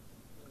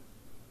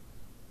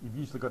 You've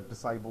usually got to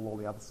disable all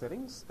the other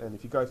settings, and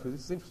if you go through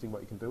this, it's interesting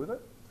what you can do with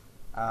it.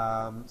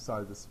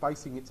 So the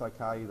spacing, it's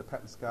okay. The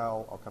pattern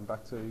scale, I'll come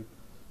back to,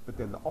 but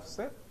then the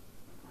offset,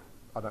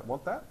 I don't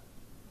want that.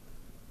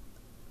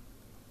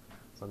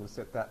 So I'm going to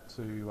set that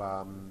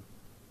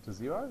to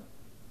 0.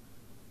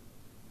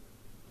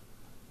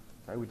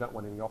 Okay, we don't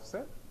want any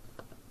offset.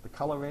 The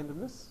colour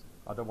randomness,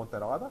 I don't want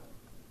that either.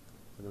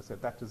 So I'm going to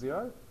set that to 0.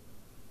 And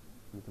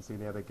you can see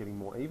now they're getting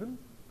more even.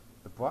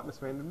 The brightness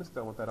randomness,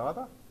 don't want that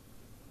either.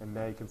 And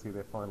now you can see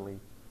they're finally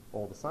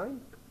all the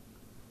same.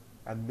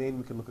 And then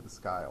we can look at the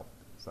scale.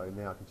 So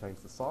now I can change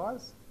the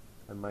size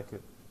and make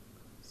it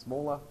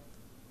smaller,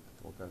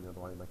 or go the other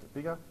way and make it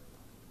bigger.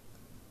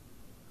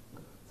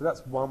 So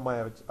that's one way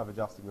of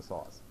adjusting the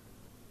size.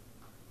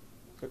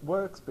 It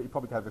works, but you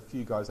probably have a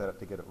few goes at it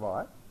to get it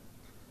right.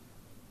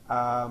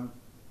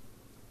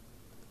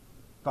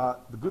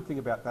 But the good thing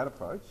about that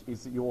approach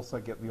is that you also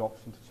get the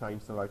option to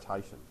change the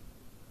rotation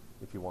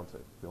if you want to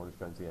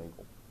change the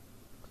angle.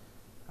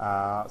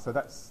 So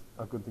that's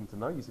a good thing to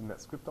know using that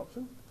script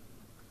option.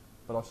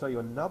 But I'll show you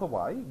another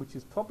way, which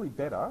is probably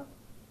better,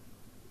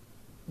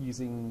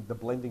 using the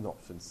blending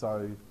option.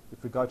 So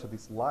if we go to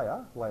this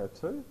layer, layer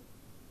 2,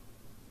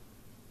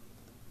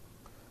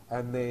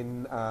 and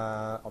then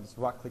I'll just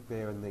right click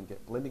there and then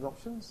get blending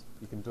options.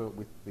 You can do it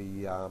with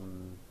the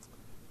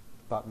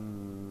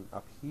button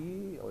up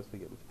here. I always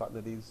forget which button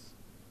it is.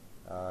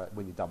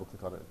 When you double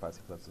click on it,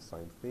 basically that's the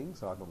same thing,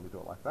 so I normally do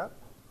it like that.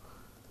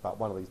 But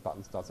one of these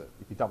buttons does it.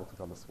 If you double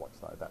click on the swatch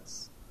though,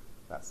 that's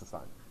the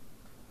same.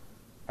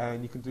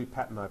 And you can do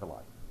pattern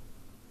overlay.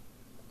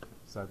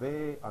 So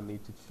there I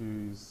need to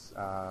choose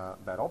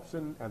that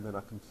option, and then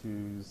I can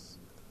choose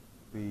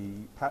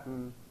the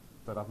pattern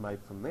that I've made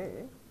from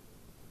there.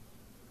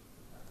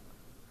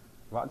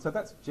 Right, and so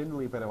that's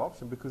generally a better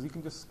option because you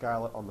can just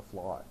scale it on the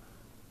fly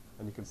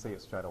and you can see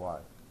it straight away,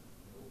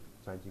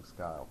 changing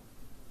scale.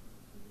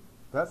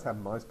 That's how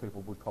most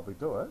people would probably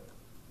do it.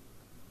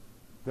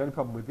 The only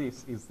problem with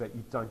this is that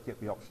you don't get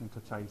the option to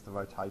change the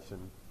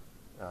rotation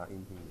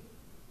in here.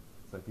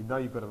 So if you know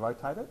you've got to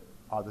rotate it,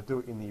 either do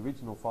it in the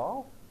original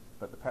file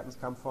that the patterns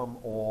come from,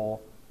 or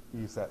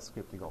use that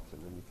scripting option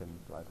and you can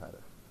rotate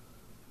it.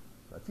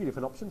 So a few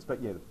different options,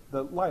 but yeah,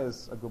 the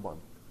layer's a good one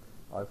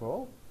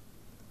overall.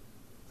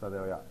 So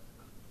there we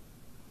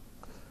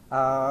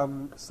are.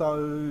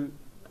 So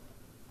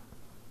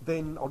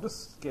then I'll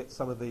just get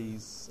some of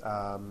these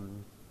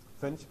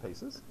furniture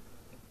pieces,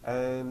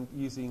 and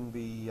using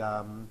the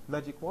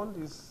magic wand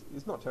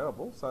is not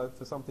terrible. So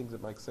for some things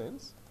it makes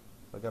sense.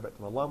 I go back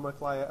to my line work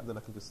layer, and then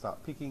I can just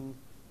start picking,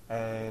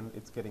 and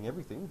it's getting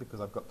everything because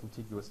I've got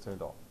contiguous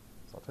turned off.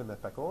 So I'll turn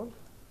that back on,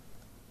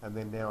 and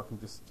then now I can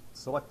just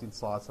select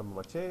inside some of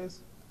my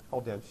chairs,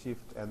 hold down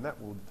shift, and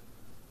that would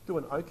do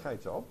an okay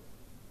job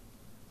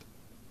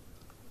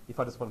if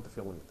I just wanted to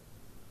fill in.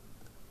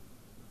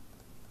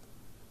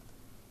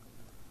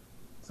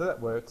 So that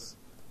works,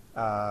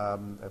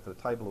 and for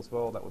the table as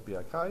well, that would be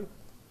okay.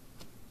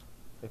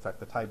 In fact,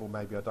 the table,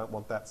 maybe I don't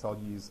want that, so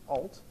I'll use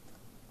Alt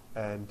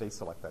and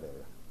deselect that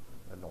area,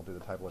 and I'll do the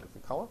table a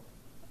different colour.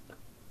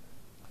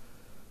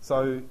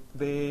 So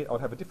there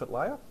I'd have a different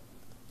layer.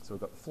 So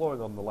we've got the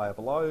flooring on the layer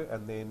below,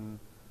 and then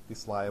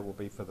this layer will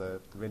be for the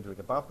rendering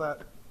above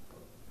that,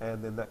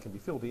 and then that can be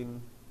filled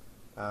in,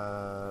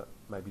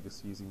 maybe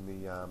just using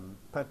the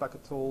paint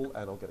bucket tool,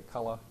 and I'll get a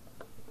colour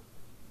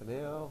for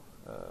now.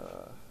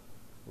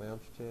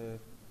 Lounge chair.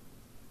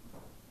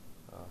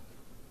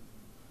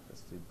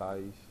 Let's do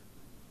beige.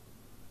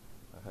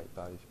 I hate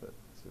beige, but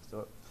let's just do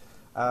it.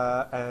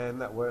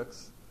 And that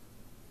works.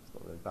 It's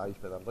not really beige,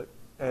 but that'll do.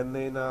 And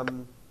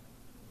then,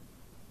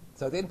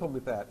 so the end problem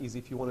with that is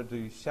if you want to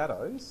do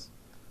shadows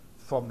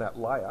from that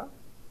layer,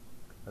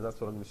 and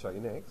that's what I'm going to show you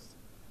next,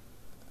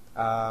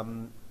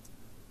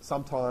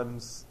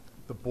 sometimes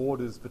the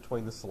borders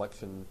between the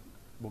selection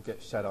will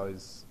get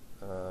shadows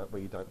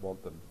where you don't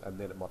want them, and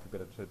then it might be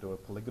better to do a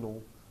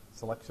polygonal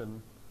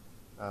selection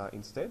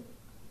instead.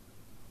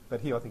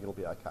 But here I think it'll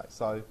be okay.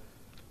 So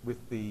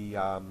with the,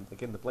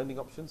 again, the blending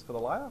options for the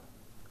layer,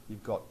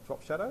 you've got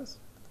drop shadows,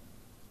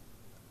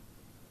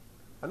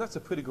 and that's a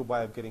pretty good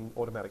way of getting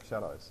automatic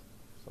shadows.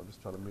 So I'm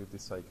just trying to move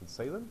this so you can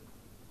see them.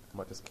 I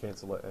might just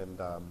cancel it, and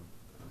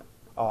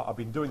I've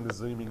been doing the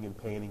zooming and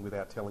panning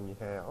without telling you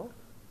how.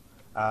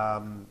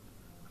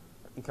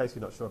 In case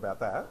you're not sure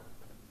about that,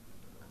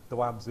 the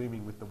way I'm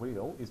zooming with the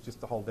wheel is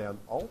just to hold down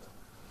Alt,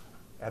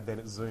 and then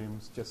it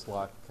zooms just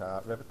like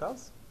Revit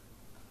does.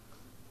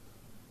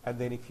 And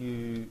then if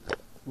you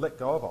let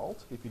go of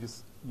Alt, if you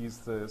just use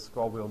the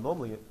scroll wheel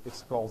normally, it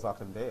scrolls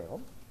up and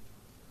down.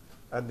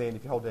 And then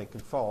if you hold down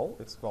Control,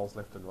 it scrolls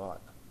left and right.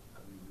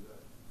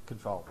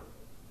 Control.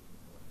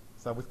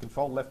 So with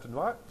Control left and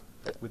right,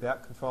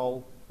 without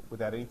Control,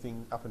 without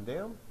anything up and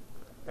down,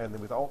 and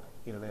then with Alt,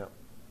 in and out.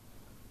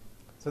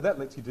 So that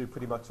lets you do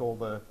pretty much all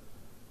the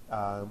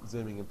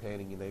zooming and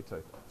panning you need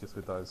to, just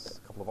with those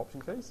couple of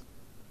option keys.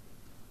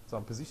 So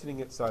I'm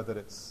positioning it so that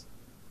it's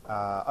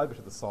over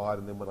to the side,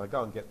 and then when I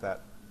go and get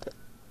that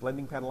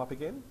blending panel up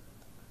again,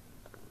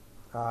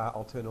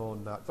 I'll turn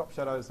on drop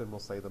shadows, and we'll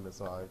see them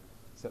as I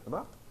set them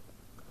up.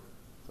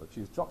 So I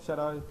choose drop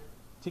shadow,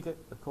 tick it,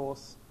 of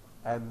course,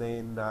 and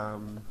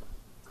then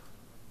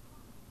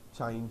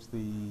change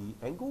the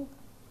angle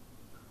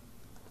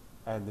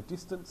and the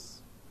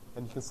distance,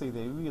 and you can see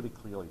there really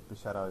clearly the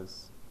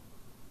shadows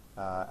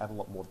add a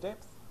lot more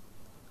depth.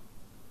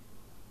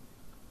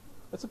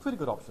 It's a pretty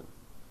good option,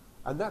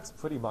 and that's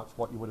pretty much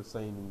what you would have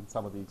seen in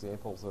some of the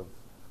examples of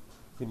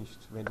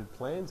finished rendered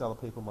plans other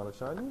people might have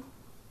shown you.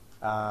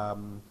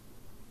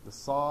 The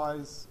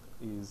size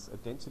is a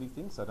density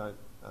thing, so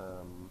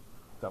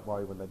don't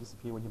worry when they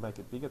disappear when you make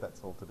it bigger.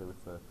 That's all to do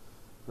with the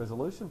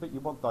resolution, but you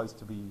want those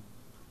to be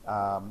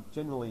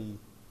generally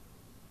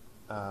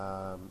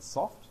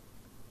soft.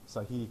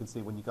 So here you can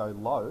see when you go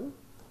low,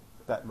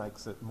 that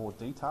makes it more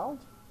detailed,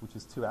 which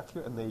is too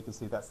accurate, and there you can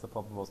see that's the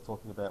problem I was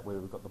talking about, where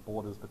we've got the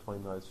borders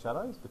between those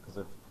shadows because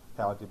of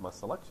how I did my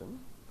selection.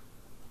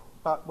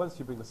 but once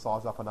you bring the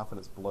size up enough and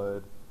it's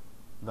blurred,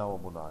 no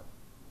one will know.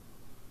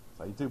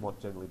 So you do want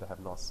generally to have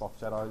nice soft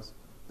shadows.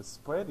 The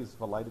spread is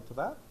related to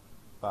that,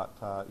 but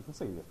you can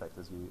see the effect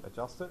as you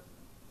adjust it.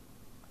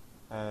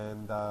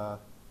 And there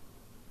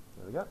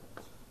we go.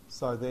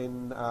 So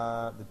then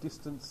the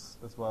distance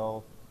as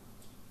well,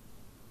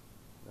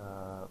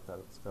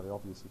 that's fairly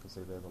obvious. You can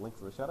see there the length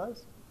of the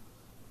shadows.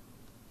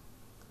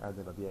 And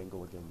then at the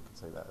angle again, you can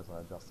see that as I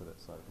adjusted it.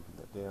 So you can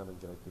get down and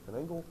get a different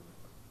angle.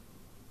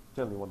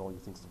 Generally want all your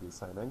things to be the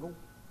same angle.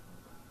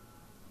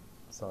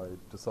 So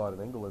decide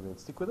an angle and then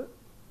stick with it.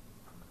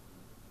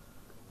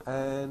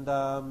 And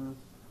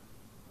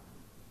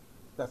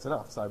that's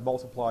enough. So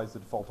multiply is the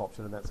default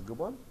option, and that's a good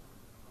one.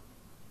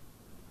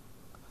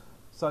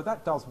 So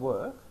that does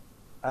work.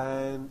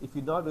 And if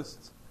you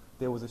noticed,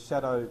 there was a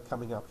shadow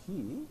coming up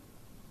here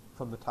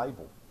from the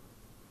table.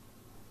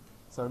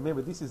 So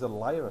remember, this is a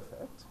layer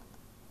effect.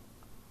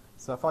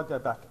 So if I go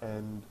back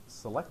and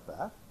select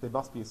that, there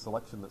must be a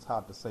selection that's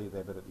hard to see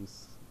there, but it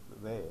is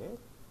there.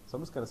 So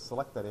I'm just going to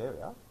select that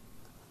area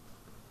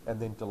and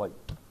then delete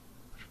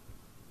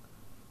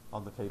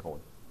on the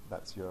keyboard.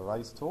 That's your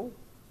erase tool.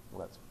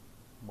 Well, that's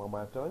one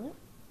way of doing it.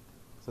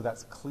 So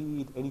that's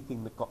cleared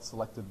anything that got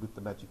selected with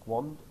the magic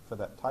wand for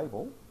that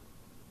table,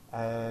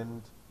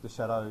 and the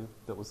shadow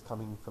that was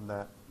coming from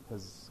that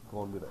has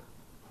gone with it.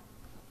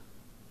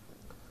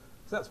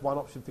 So that's one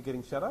option for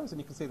getting shadows,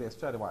 and you can see there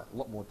straight away a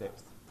lot more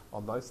depth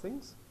on those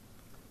things.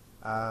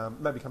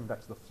 Maybe coming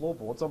back to the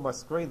floorboards, on my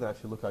screen they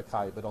actually look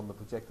okay, but on the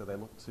projector they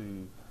look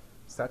too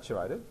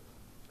saturated.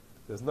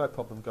 There's no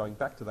problem going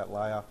back to that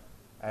layer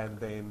and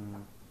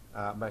then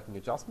making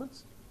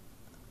adjustments.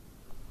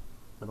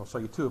 And I'll show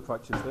you two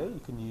approaches there. You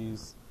can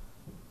use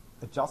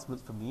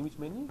adjustments from the image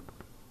menu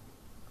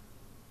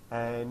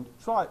and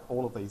try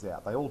all of these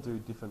out. They all do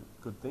different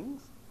good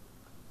things,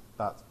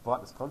 but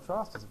brightness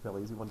contrast is a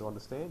fairly easy one to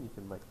understand. You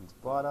can make things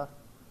brighter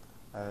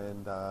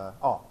and,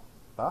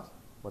 but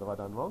what have I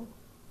done wrong?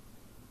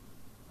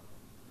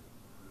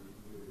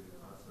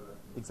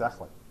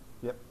 Exactly.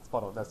 Yep,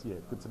 spot on. That's, yeah,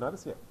 good to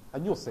notice, yeah.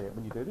 And you'll see it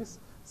when you do this.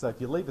 So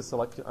if you leave a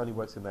select, it only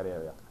works in that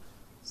area.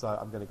 So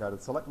I'm going to go to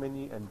the select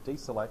menu and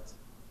deselect,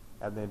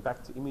 and then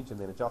back to image and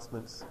then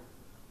adjustments,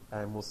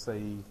 and we'll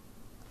see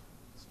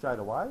straight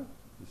away,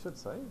 you should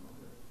see.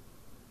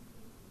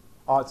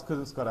 Oh, it's because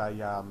it's got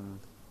a,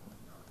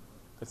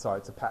 it's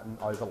a pattern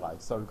overlay,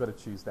 so we've got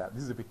to choose that.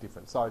 This is a bit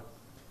different. So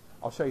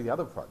I'll show you the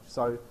other approach.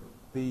 So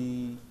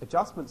the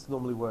adjustments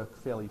normally work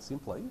fairly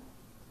simply,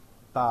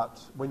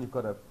 but when you've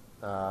got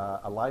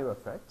a layer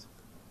effect,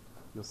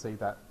 you'll see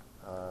that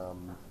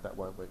that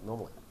won't work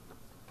normally.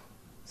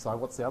 So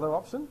what's the other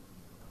option?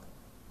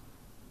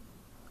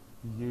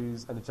 You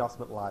use an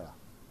adjustment layer.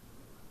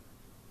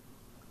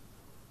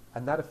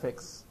 And that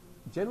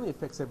generally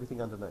affects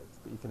everything underneath,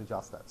 but you can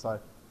adjust that.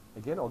 So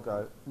again, I'll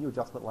go new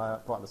adjustment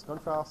layer, brightness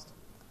contrast,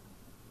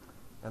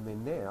 and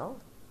then now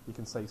you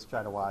can see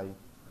straight away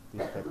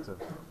the effect of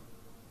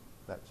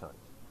that change.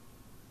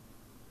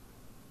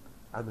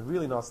 And the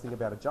really nice thing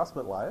about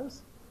adjustment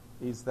layers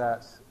is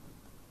that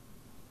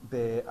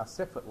they're a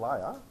separate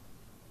layer.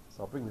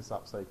 So I'll bring this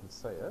up so you can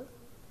see it.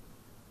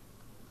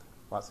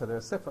 Right, so they're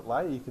a separate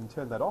layer. You can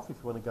turn that off if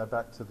you want to go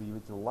back to the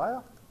original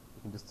layer.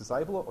 You can just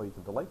disable it, or you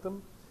can delete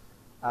them.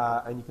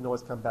 And you can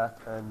always come back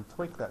and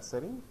tweak that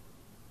setting.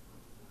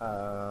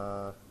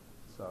 So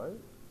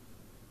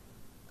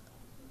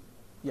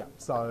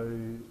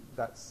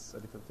that's a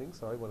different thing.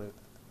 Sorry, I want to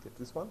get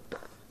this one.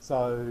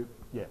 So,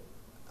 yeah,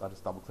 I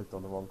just double-clicked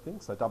on the wrong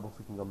thing. So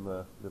double-clicking on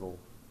the little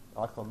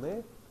icon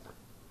there.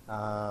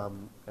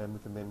 And we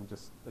can then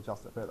just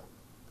adjust it further.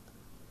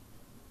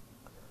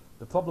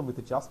 The problem with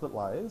adjustment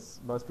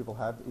layers most people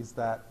have is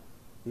that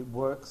it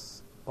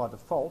works by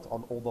default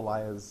on all the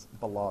layers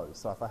below.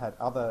 So if I had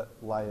other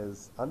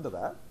layers under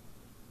that,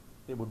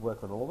 it would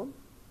work on all of them.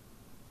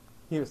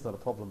 Here it's not a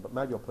problem, but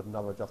maybe I'll put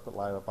another adjustment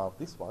layer above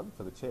this one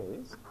for the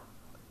chairs.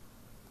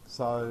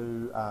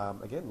 So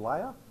again,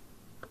 layer,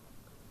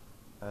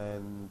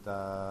 and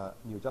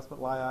new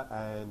adjustment layer,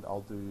 and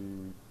I'll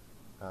do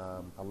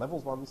a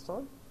levels one this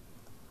time.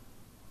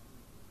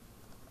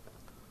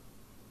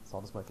 So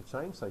I'll just make a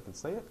change so you can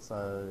see it.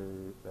 So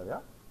there we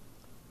are.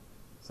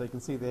 So you can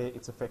see there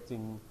it's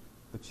affecting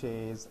the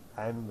chairs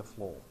and the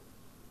floor.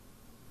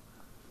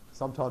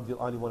 Sometimes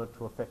you'll only want it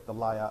to affect the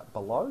layer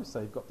below,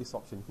 so you've got this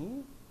option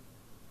here,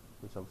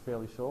 which I'm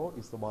fairly sure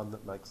is the one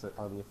that makes it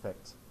only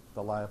affect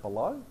the layer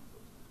below.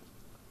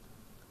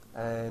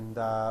 And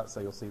so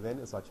you'll see then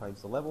as I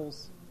change the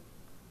levels,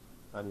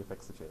 it only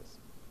affects the chairs.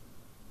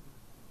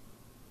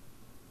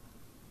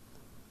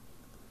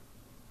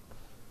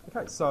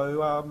 Okay,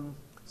 so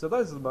so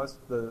those are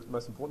the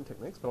most important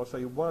techniques, but I'll show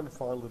you one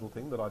final little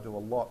thing that I do a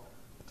lot,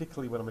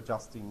 particularly when I'm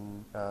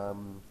adjusting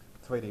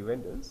 3D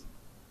renders.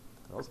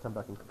 I'll just come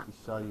back and quickly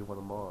show you one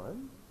of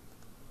mine.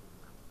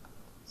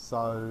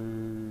 So,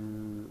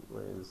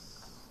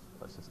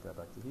 let's just go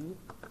back to here.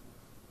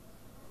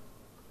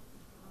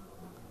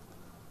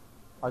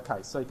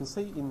 Okay, so you can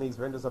see in these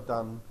renders I've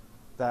done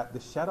that the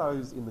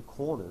shadows in the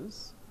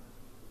corners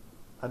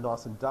are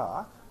nice and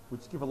dark,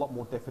 which give a lot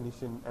more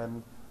definition,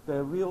 and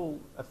the real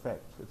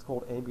effect, it's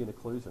called ambient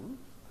occlusion,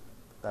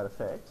 that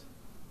effect,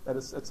 and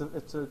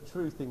it's a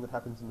true thing that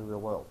happens in the real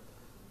world.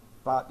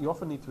 But you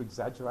often need to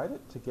exaggerate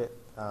it to get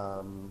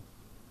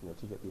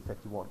to get the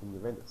effect you want in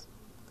your renders.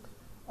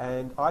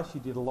 And I actually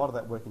did a lot of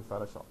that work in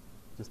Photoshop,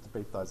 just to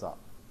beef those up.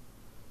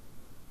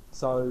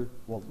 So,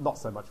 well, not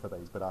so much for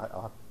these, but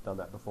I've done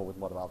that before with a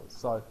lot of others.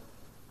 So,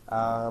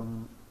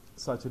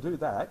 so to do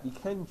that, you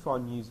can try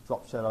and use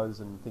drop shadows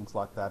and things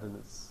like that, and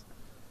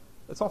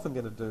it's often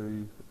going to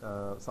do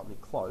something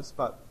close.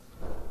 But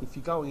if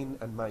you go in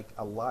and make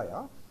a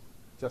layer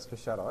just for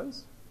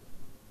shadows,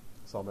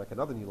 so I'll make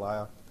another new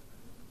layer,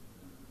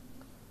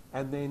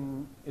 and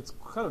then it's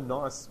kind of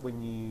nice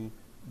when you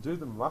do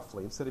them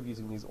roughly, instead of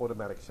using these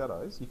automatic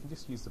shadows, you can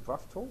just use the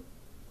brush tool.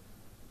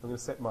 I'm going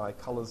to set my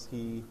colours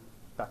here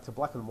back to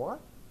black and white,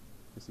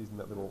 just using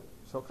that little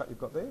shortcut you've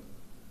got there.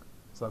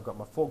 So I've got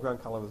my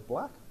foreground colour as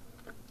black,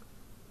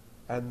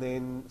 and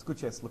then it's a good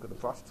chance to look at the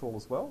brush tool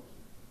as well.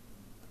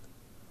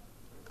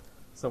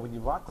 So when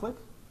you right click,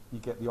 you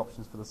get the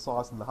options for the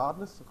size and the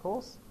hardness, of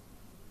course.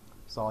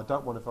 So I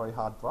don't want a very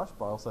hard brush,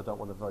 but I also don't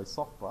want a very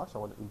soft brush, I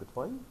want it in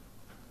between.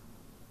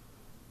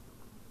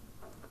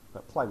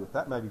 But play with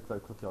that, maybe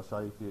very quickly I'll show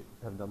you if you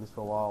haven't done this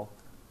for a while.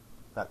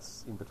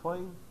 That's in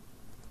between.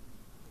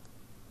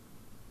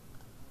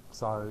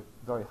 So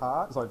very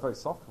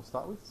soft we'll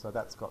start with, so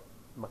that's got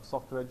much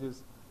softer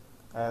edges.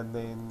 And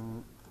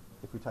then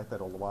if we take that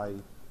all the way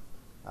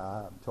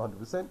to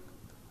 100%,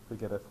 we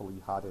get a fully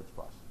hard edge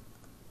brush.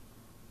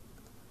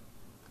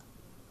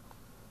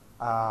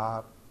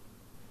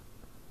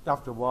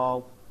 After a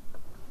while,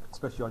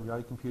 especially on your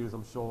own computers,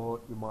 I'm sure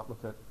you might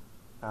look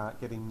at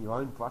getting your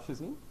own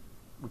brushes in,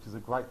 which is a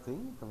great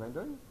thing for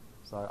rendering.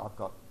 So I've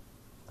got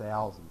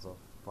thousands of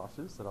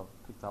brushes that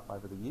I've picked up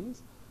over the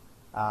years.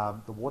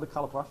 The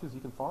watercolour brushes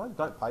you can find,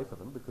 don't pay for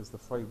them because the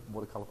free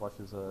watercolour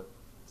brushes are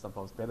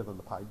sometimes better than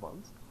the paid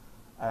ones.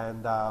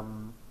 And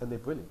they're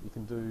brilliant. You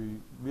can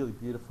do really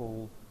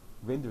beautiful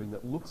rendering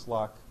that looks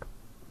like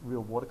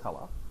real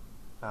watercolour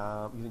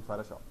using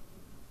Photoshop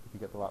if you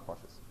get the right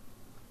brushes.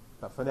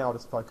 But for now I'll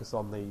just focus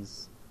on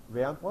these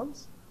round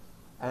ones.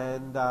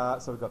 And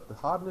so we've got the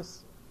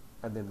hardness,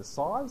 and then the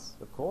size,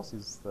 of course,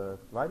 is the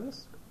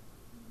radius.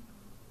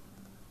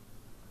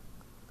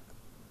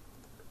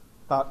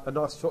 But a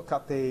nice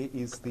shortcut there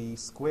is the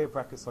square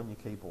brackets on your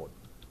keyboard.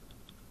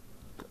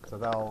 So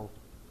they'll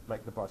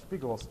make the brush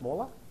bigger or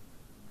smaller.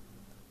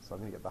 So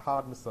I'm going to get the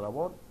hardness that I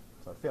want,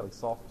 so fairly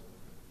soft.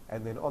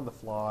 And then on the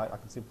fly, I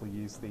can simply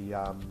use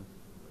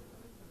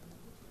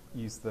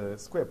the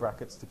square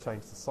brackets to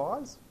change the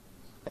size.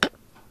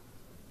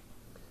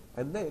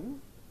 And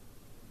then,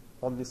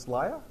 on this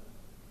layer,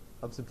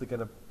 I'm simply going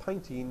to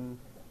paint in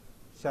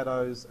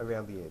shadows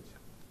around the edge.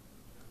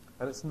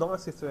 And it's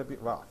nice if they're a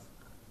bit rough.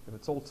 If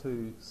it's all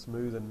too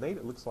smooth and neat,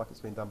 it looks like it's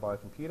been done by a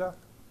computer. A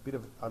bit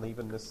of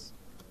unevenness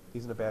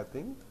isn't a bad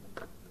thing.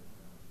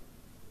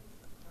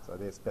 So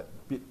there's a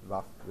bit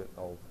rough, but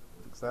I'll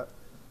fix that.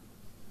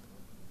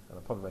 And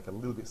I'll probably make it a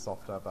little bit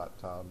softer, but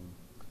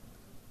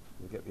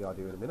you'll get the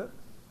idea in a minute.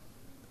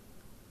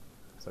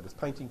 So just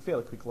painting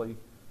fairly quickly.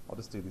 I'll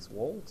just do this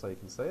wall so you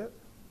can see it.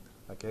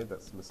 Okay,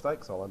 that's a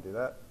mistake, so I'll undo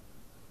that.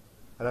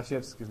 And actually,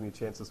 that just gives me a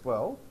chance as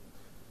well.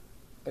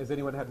 Has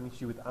anyone had an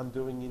issue with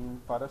undoing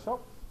in Photoshop?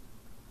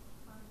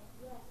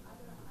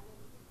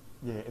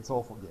 Yeah, it's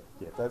awful.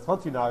 Yeah. That's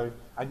once you know,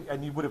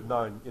 and you would have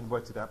known and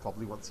worked it out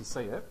probably once you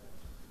see it.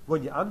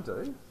 When you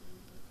undo,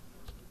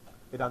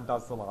 it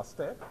undoes the last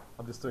step.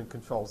 I'm just doing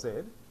Control Z,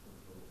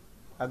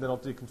 and then I'll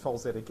do Control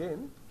Z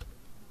again.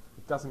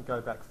 It doesn't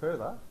go back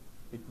further.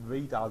 It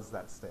redoes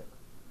that step.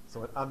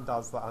 So it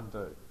undoes the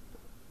undo,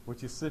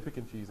 which is super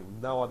confusing.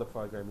 No other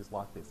program is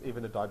like this.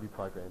 Even Adobe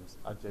programs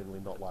are generally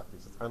not like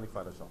this. It's only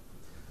Photoshop.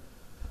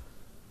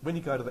 When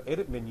you go to the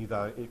Edit menu,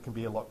 though, it can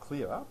be a lot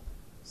clearer.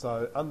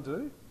 So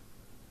undo,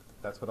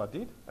 that's what I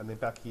did. And then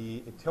back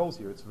here, it tells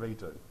you it's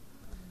redo.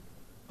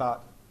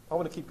 But I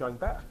want to keep going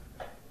back.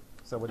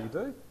 So what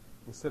do?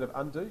 Instead of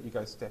undo, you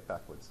go step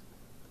backwards.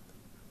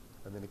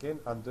 And then again,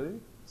 undo,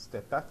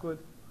 step backward,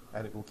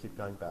 and it will keep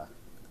going back.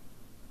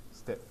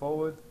 Step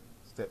forward,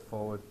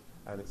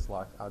 and it's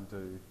like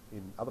undo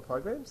in other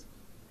programs.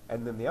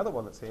 And then the other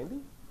one that's handy,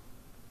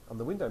 on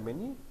the window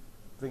menu,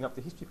 bring up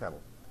the history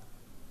panel.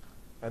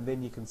 And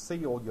then you can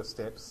see all your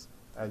steps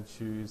and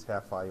choose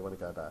how far you want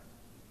to go back.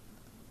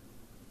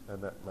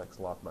 And that makes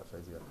life much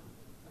easier.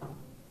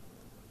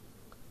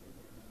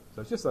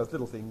 So it's just those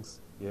little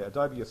things. Yeah,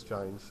 Adobe has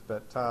changed,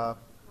 but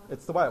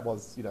it's the way it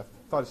was. You know,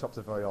 Photoshop's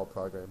a very old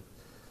program.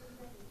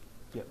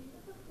 Yeah.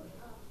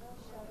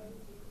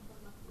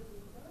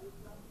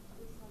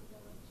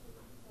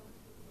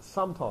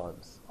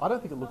 Sometimes. I don't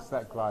think it looks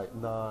that great.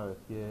 No.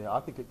 Yeah, I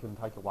think it can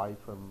take away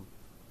from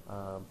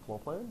floor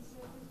plans.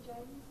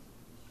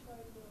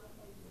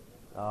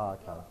 Ah,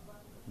 okay.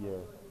 Yeah.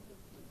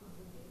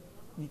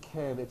 You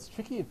can. It's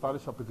tricky in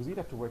Photoshop because you'd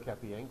have to work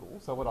out the angle.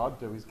 So what I'd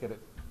do is get it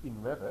in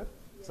Revit.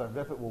 So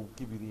Revit will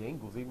give you the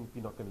angles even if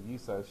you're not going to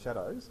use those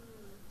shadows.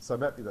 So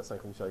maybe that's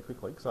something I can show you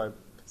quickly. So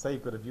say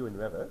you've got a view in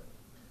Revit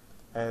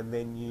and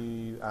then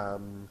you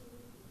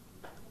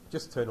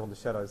just turn on the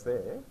shadows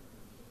there,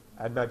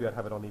 and maybe I'd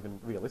have it on even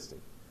realistic,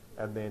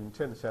 and then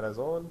turn the shadows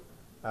on,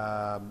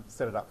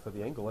 set it up for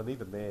the angle, and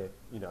even there,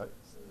 you know,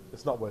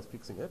 it's not worth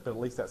fixing it, but at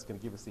least that's going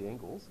to give us the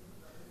angles.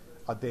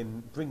 I'd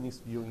then bring this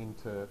view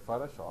into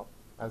Photoshop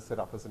and set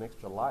up as an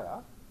extra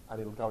layer, and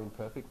it'll go in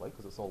perfectly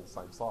because it's all the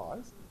same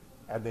size,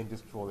 and then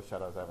just draw the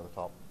shadows over the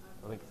top.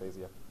 I think it's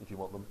easier if you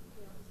want them.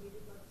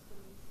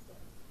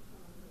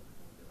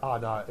 Oh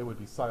no, it would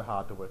be so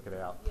hard to work it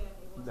out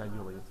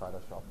manually in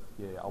Photoshop.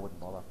 Yeah, I wouldn't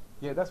bother.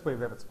 Yeah, that's where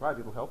Revit's great.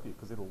 It'll help you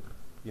because it'll,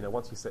 you know,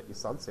 once you set your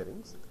sun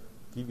settings,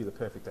 give you the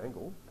perfect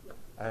angle,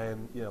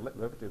 and you know, let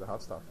Revit do the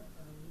hard stuff.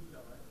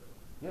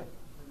 Yeah.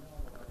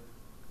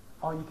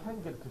 Oh, you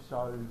can get it to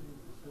show.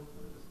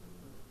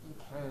 You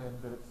can,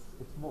 but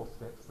it's more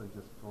steps than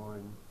just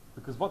drawing.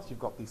 Because once you've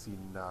got this in,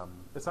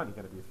 it's only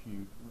going to be a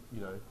few,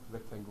 you know,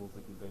 rectangles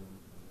that you then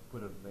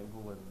put at an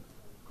angle and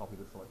copy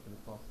the selection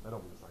across. They're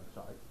not all the same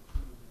shape.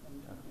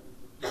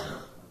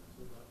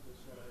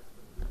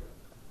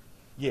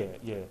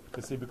 Yeah.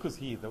 But see, because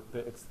here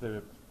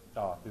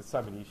there's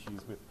so many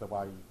issues with the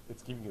way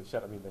it's giving you the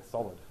shadow. I mean, they're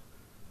solid,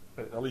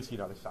 but at least you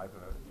know the shape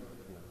of it.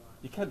 You know.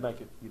 You can make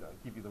it, you know,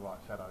 give you the right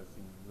shadows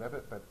in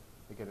Revit, but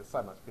again, it's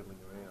so much fiddling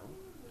around.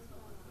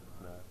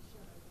 No.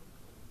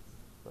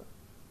 But,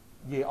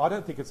 yeah, I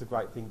don't think it's a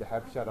great thing to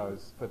have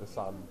shadows for the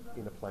sun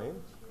in a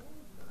plan.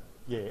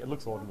 Yeah, it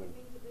looks ordinary.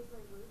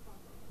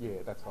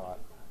 Yeah, that's right.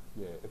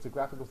 Yeah, it's a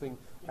graphical thing,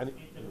 and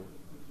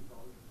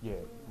yeah.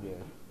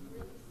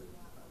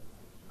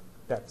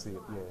 That's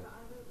it. Yeah.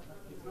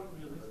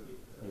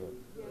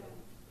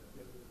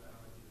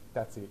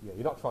 That's it. Yeah,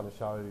 you're not trying to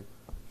show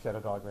shadow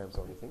diagrams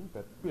or anything,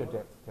 but a bit of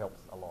depth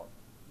helps a lot.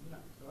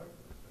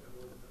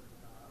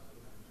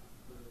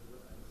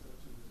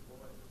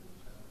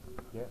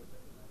 Yeah,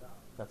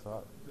 that's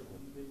right.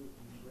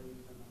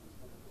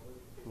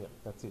 Yeah,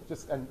 that's it.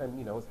 Just and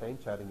you know, I was hand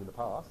chatting in the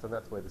past, and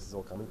that's where this is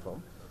all coming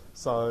from.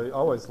 So I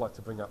always like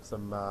to bring up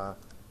some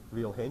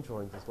real hand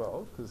drawings as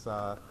well, because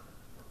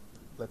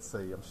let's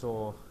see, I'm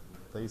sure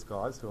these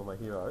guys who are my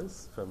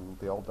heroes from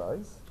the old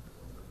days.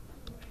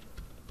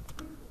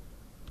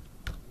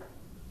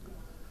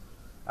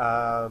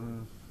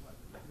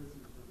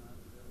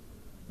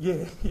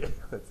 Yeah,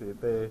 that's it.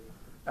 They're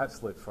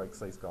absolute freaks,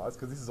 these guys,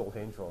 because this is all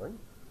hand drawing.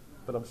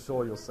 But I'm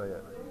sure you'll see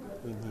it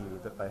in here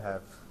that they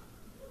have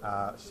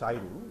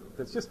shading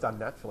that's just done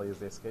naturally as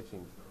they're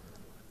sketching.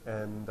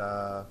 And,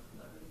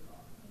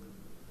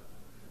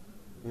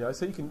 you know,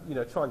 so you can, you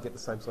know, try and get the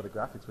same sort of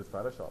graphics with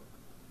Photoshop.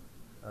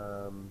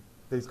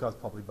 These guys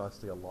probably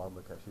mostly are line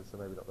work actually, so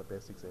maybe not the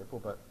best example,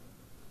 but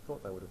I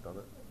thought they would have done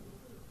it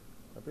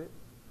a bit.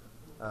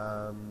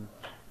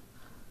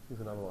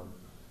 Here's another one.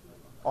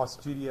 Oh,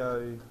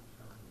 Studio,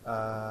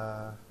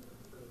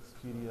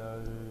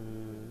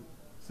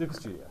 Super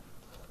Studio.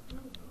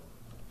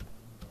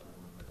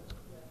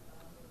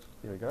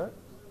 Here we go.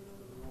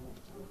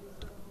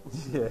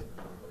 Yeah.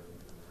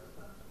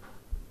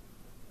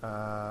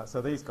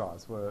 So these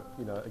guys were,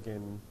 you know,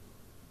 again,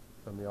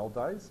 from the old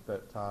days,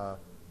 but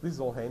this is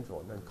all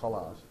hand-drawn and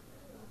collage.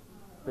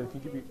 But if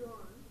you give you...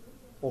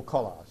 Or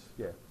collage,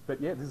 yeah. But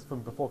yeah, this is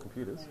from before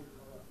computers.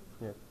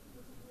 Yeah.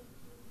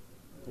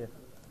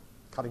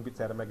 Cutting bits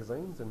out of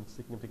magazines and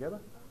sticking them together.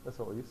 That's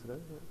what we used to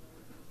do, yeah.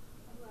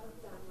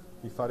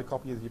 You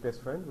photocopy as your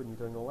best friend when you're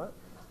doing all that?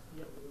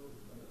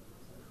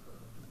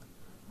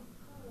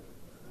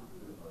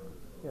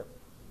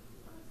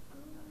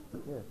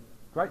 Yeah.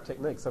 Great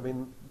techniques. I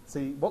mean,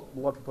 see, what a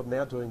lot of people are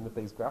now doing with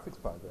these graphics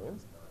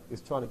programs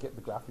is trying to get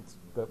the graphics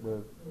that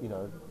were, you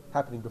know,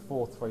 happening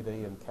before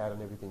 3D and CAD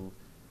and everything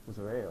was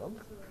around.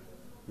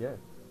 Yeah.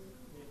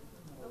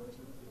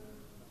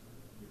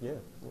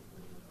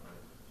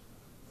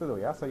 So there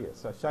we are. So yeah,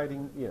 so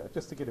shading, you know,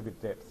 just to get a bit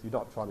of depth. You're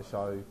not trying to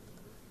show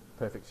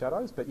perfect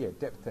shadows, but yeah,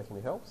 depth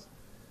definitely helps.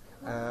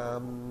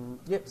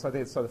 So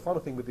the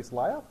final thing with this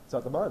layer, so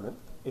at the moment,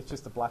 it's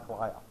just a black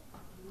layer.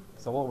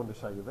 So all I wanted to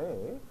show you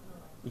there,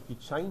 if you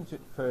change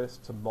it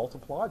first to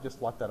multiply,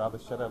 just like that other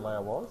shadow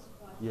layer was,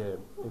 yeah,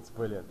 it's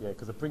brilliant, yeah,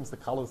 because it brings the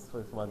colours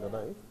through from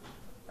underneath,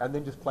 and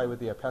then just play with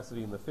the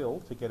opacity and the fill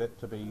to get it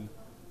to be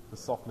the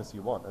softness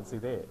you want. And see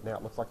there, now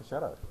it looks like a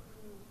shadow.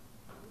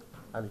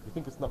 And if you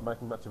think it's not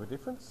making much of a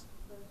difference,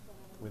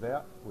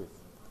 without, with.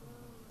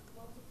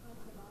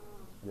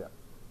 Yeah.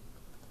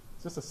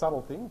 It's just a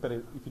subtle thing, but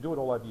if you do it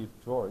all over your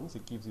drawings,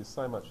 it gives you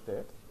so much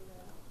depth.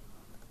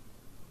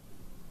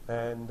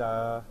 And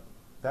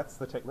that's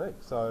the technique.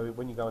 So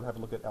when you go and have a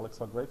look at Alex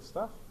Hogreeff's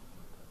stuff,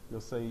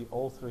 you'll see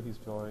all through his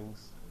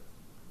drawings,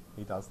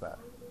 he does that.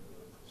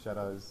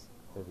 Shadows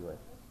everywhere.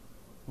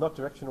 Not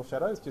directional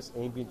shadows, just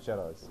ambient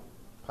shadows.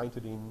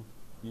 Painted in,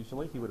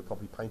 usually, he would have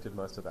probably painted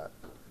most of that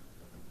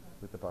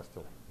with the brush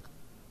tool.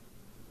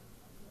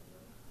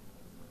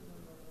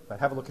 But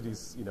have a look at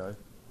his, you know,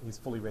 his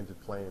fully rendered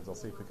plans. I'll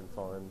see if we can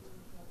find,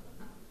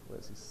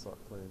 where's his site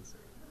plans?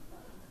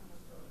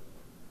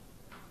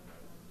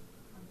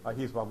 Oh,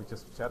 here's one with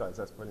just shadows.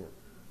 That's brilliant.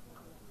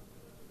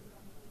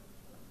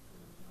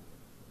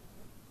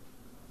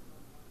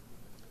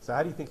 So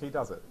how do you think he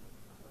does it?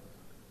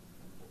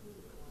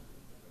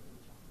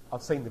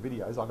 I've seen the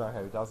videos, I know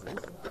how he does this.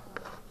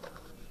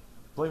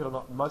 Believe it or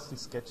not, mostly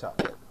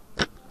SketchUp.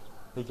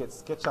 He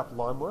gets SketchUp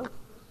line work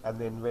and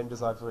then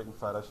renders over it in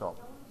Photoshop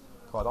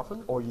quite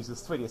often, or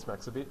uses 3ds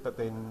Max a bit, but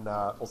then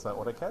also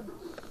AutoCAD,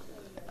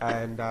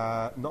 and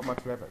not much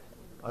Revit.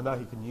 I know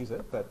he can use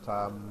it, but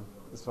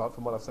it's right,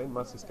 from what I've seen,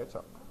 mostly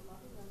SketchUp.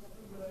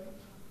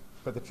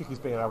 But the trick is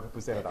being able to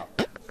present it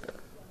up.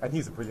 And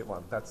here's a brilliant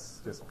one.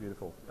 That's just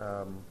beautiful.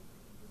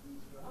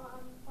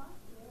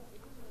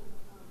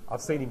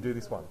 I've seen him do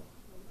this one.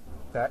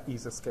 That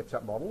is a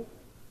SketchUp model.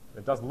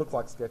 It doesn't look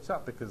like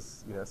SketchUp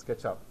because, you know,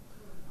 SketchUp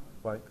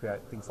won't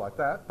create things like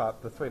that,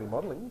 but the 3D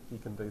modelling you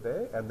can do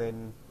there, and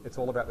then it's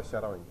all about the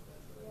shadowing.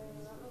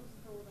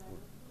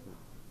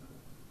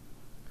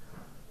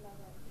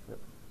 Yep.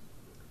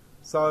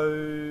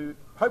 So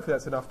hopefully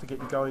that's enough to get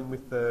you going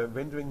with the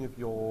rendering of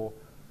your,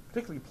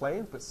 particularly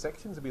plans, but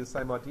sections will be the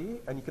same idea,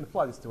 and you can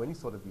apply this to any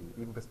sort of view,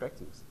 even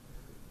perspectives.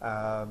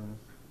 Yeah,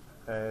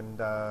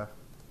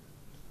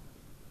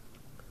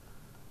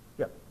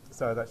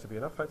 so that should be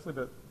enough hopefully,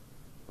 but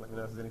let me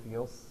know if there's anything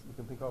else you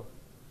can think of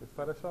with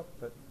Photoshop.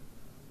 But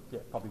yeah,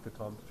 probably a good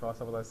time to try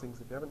some of those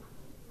things if you haven't.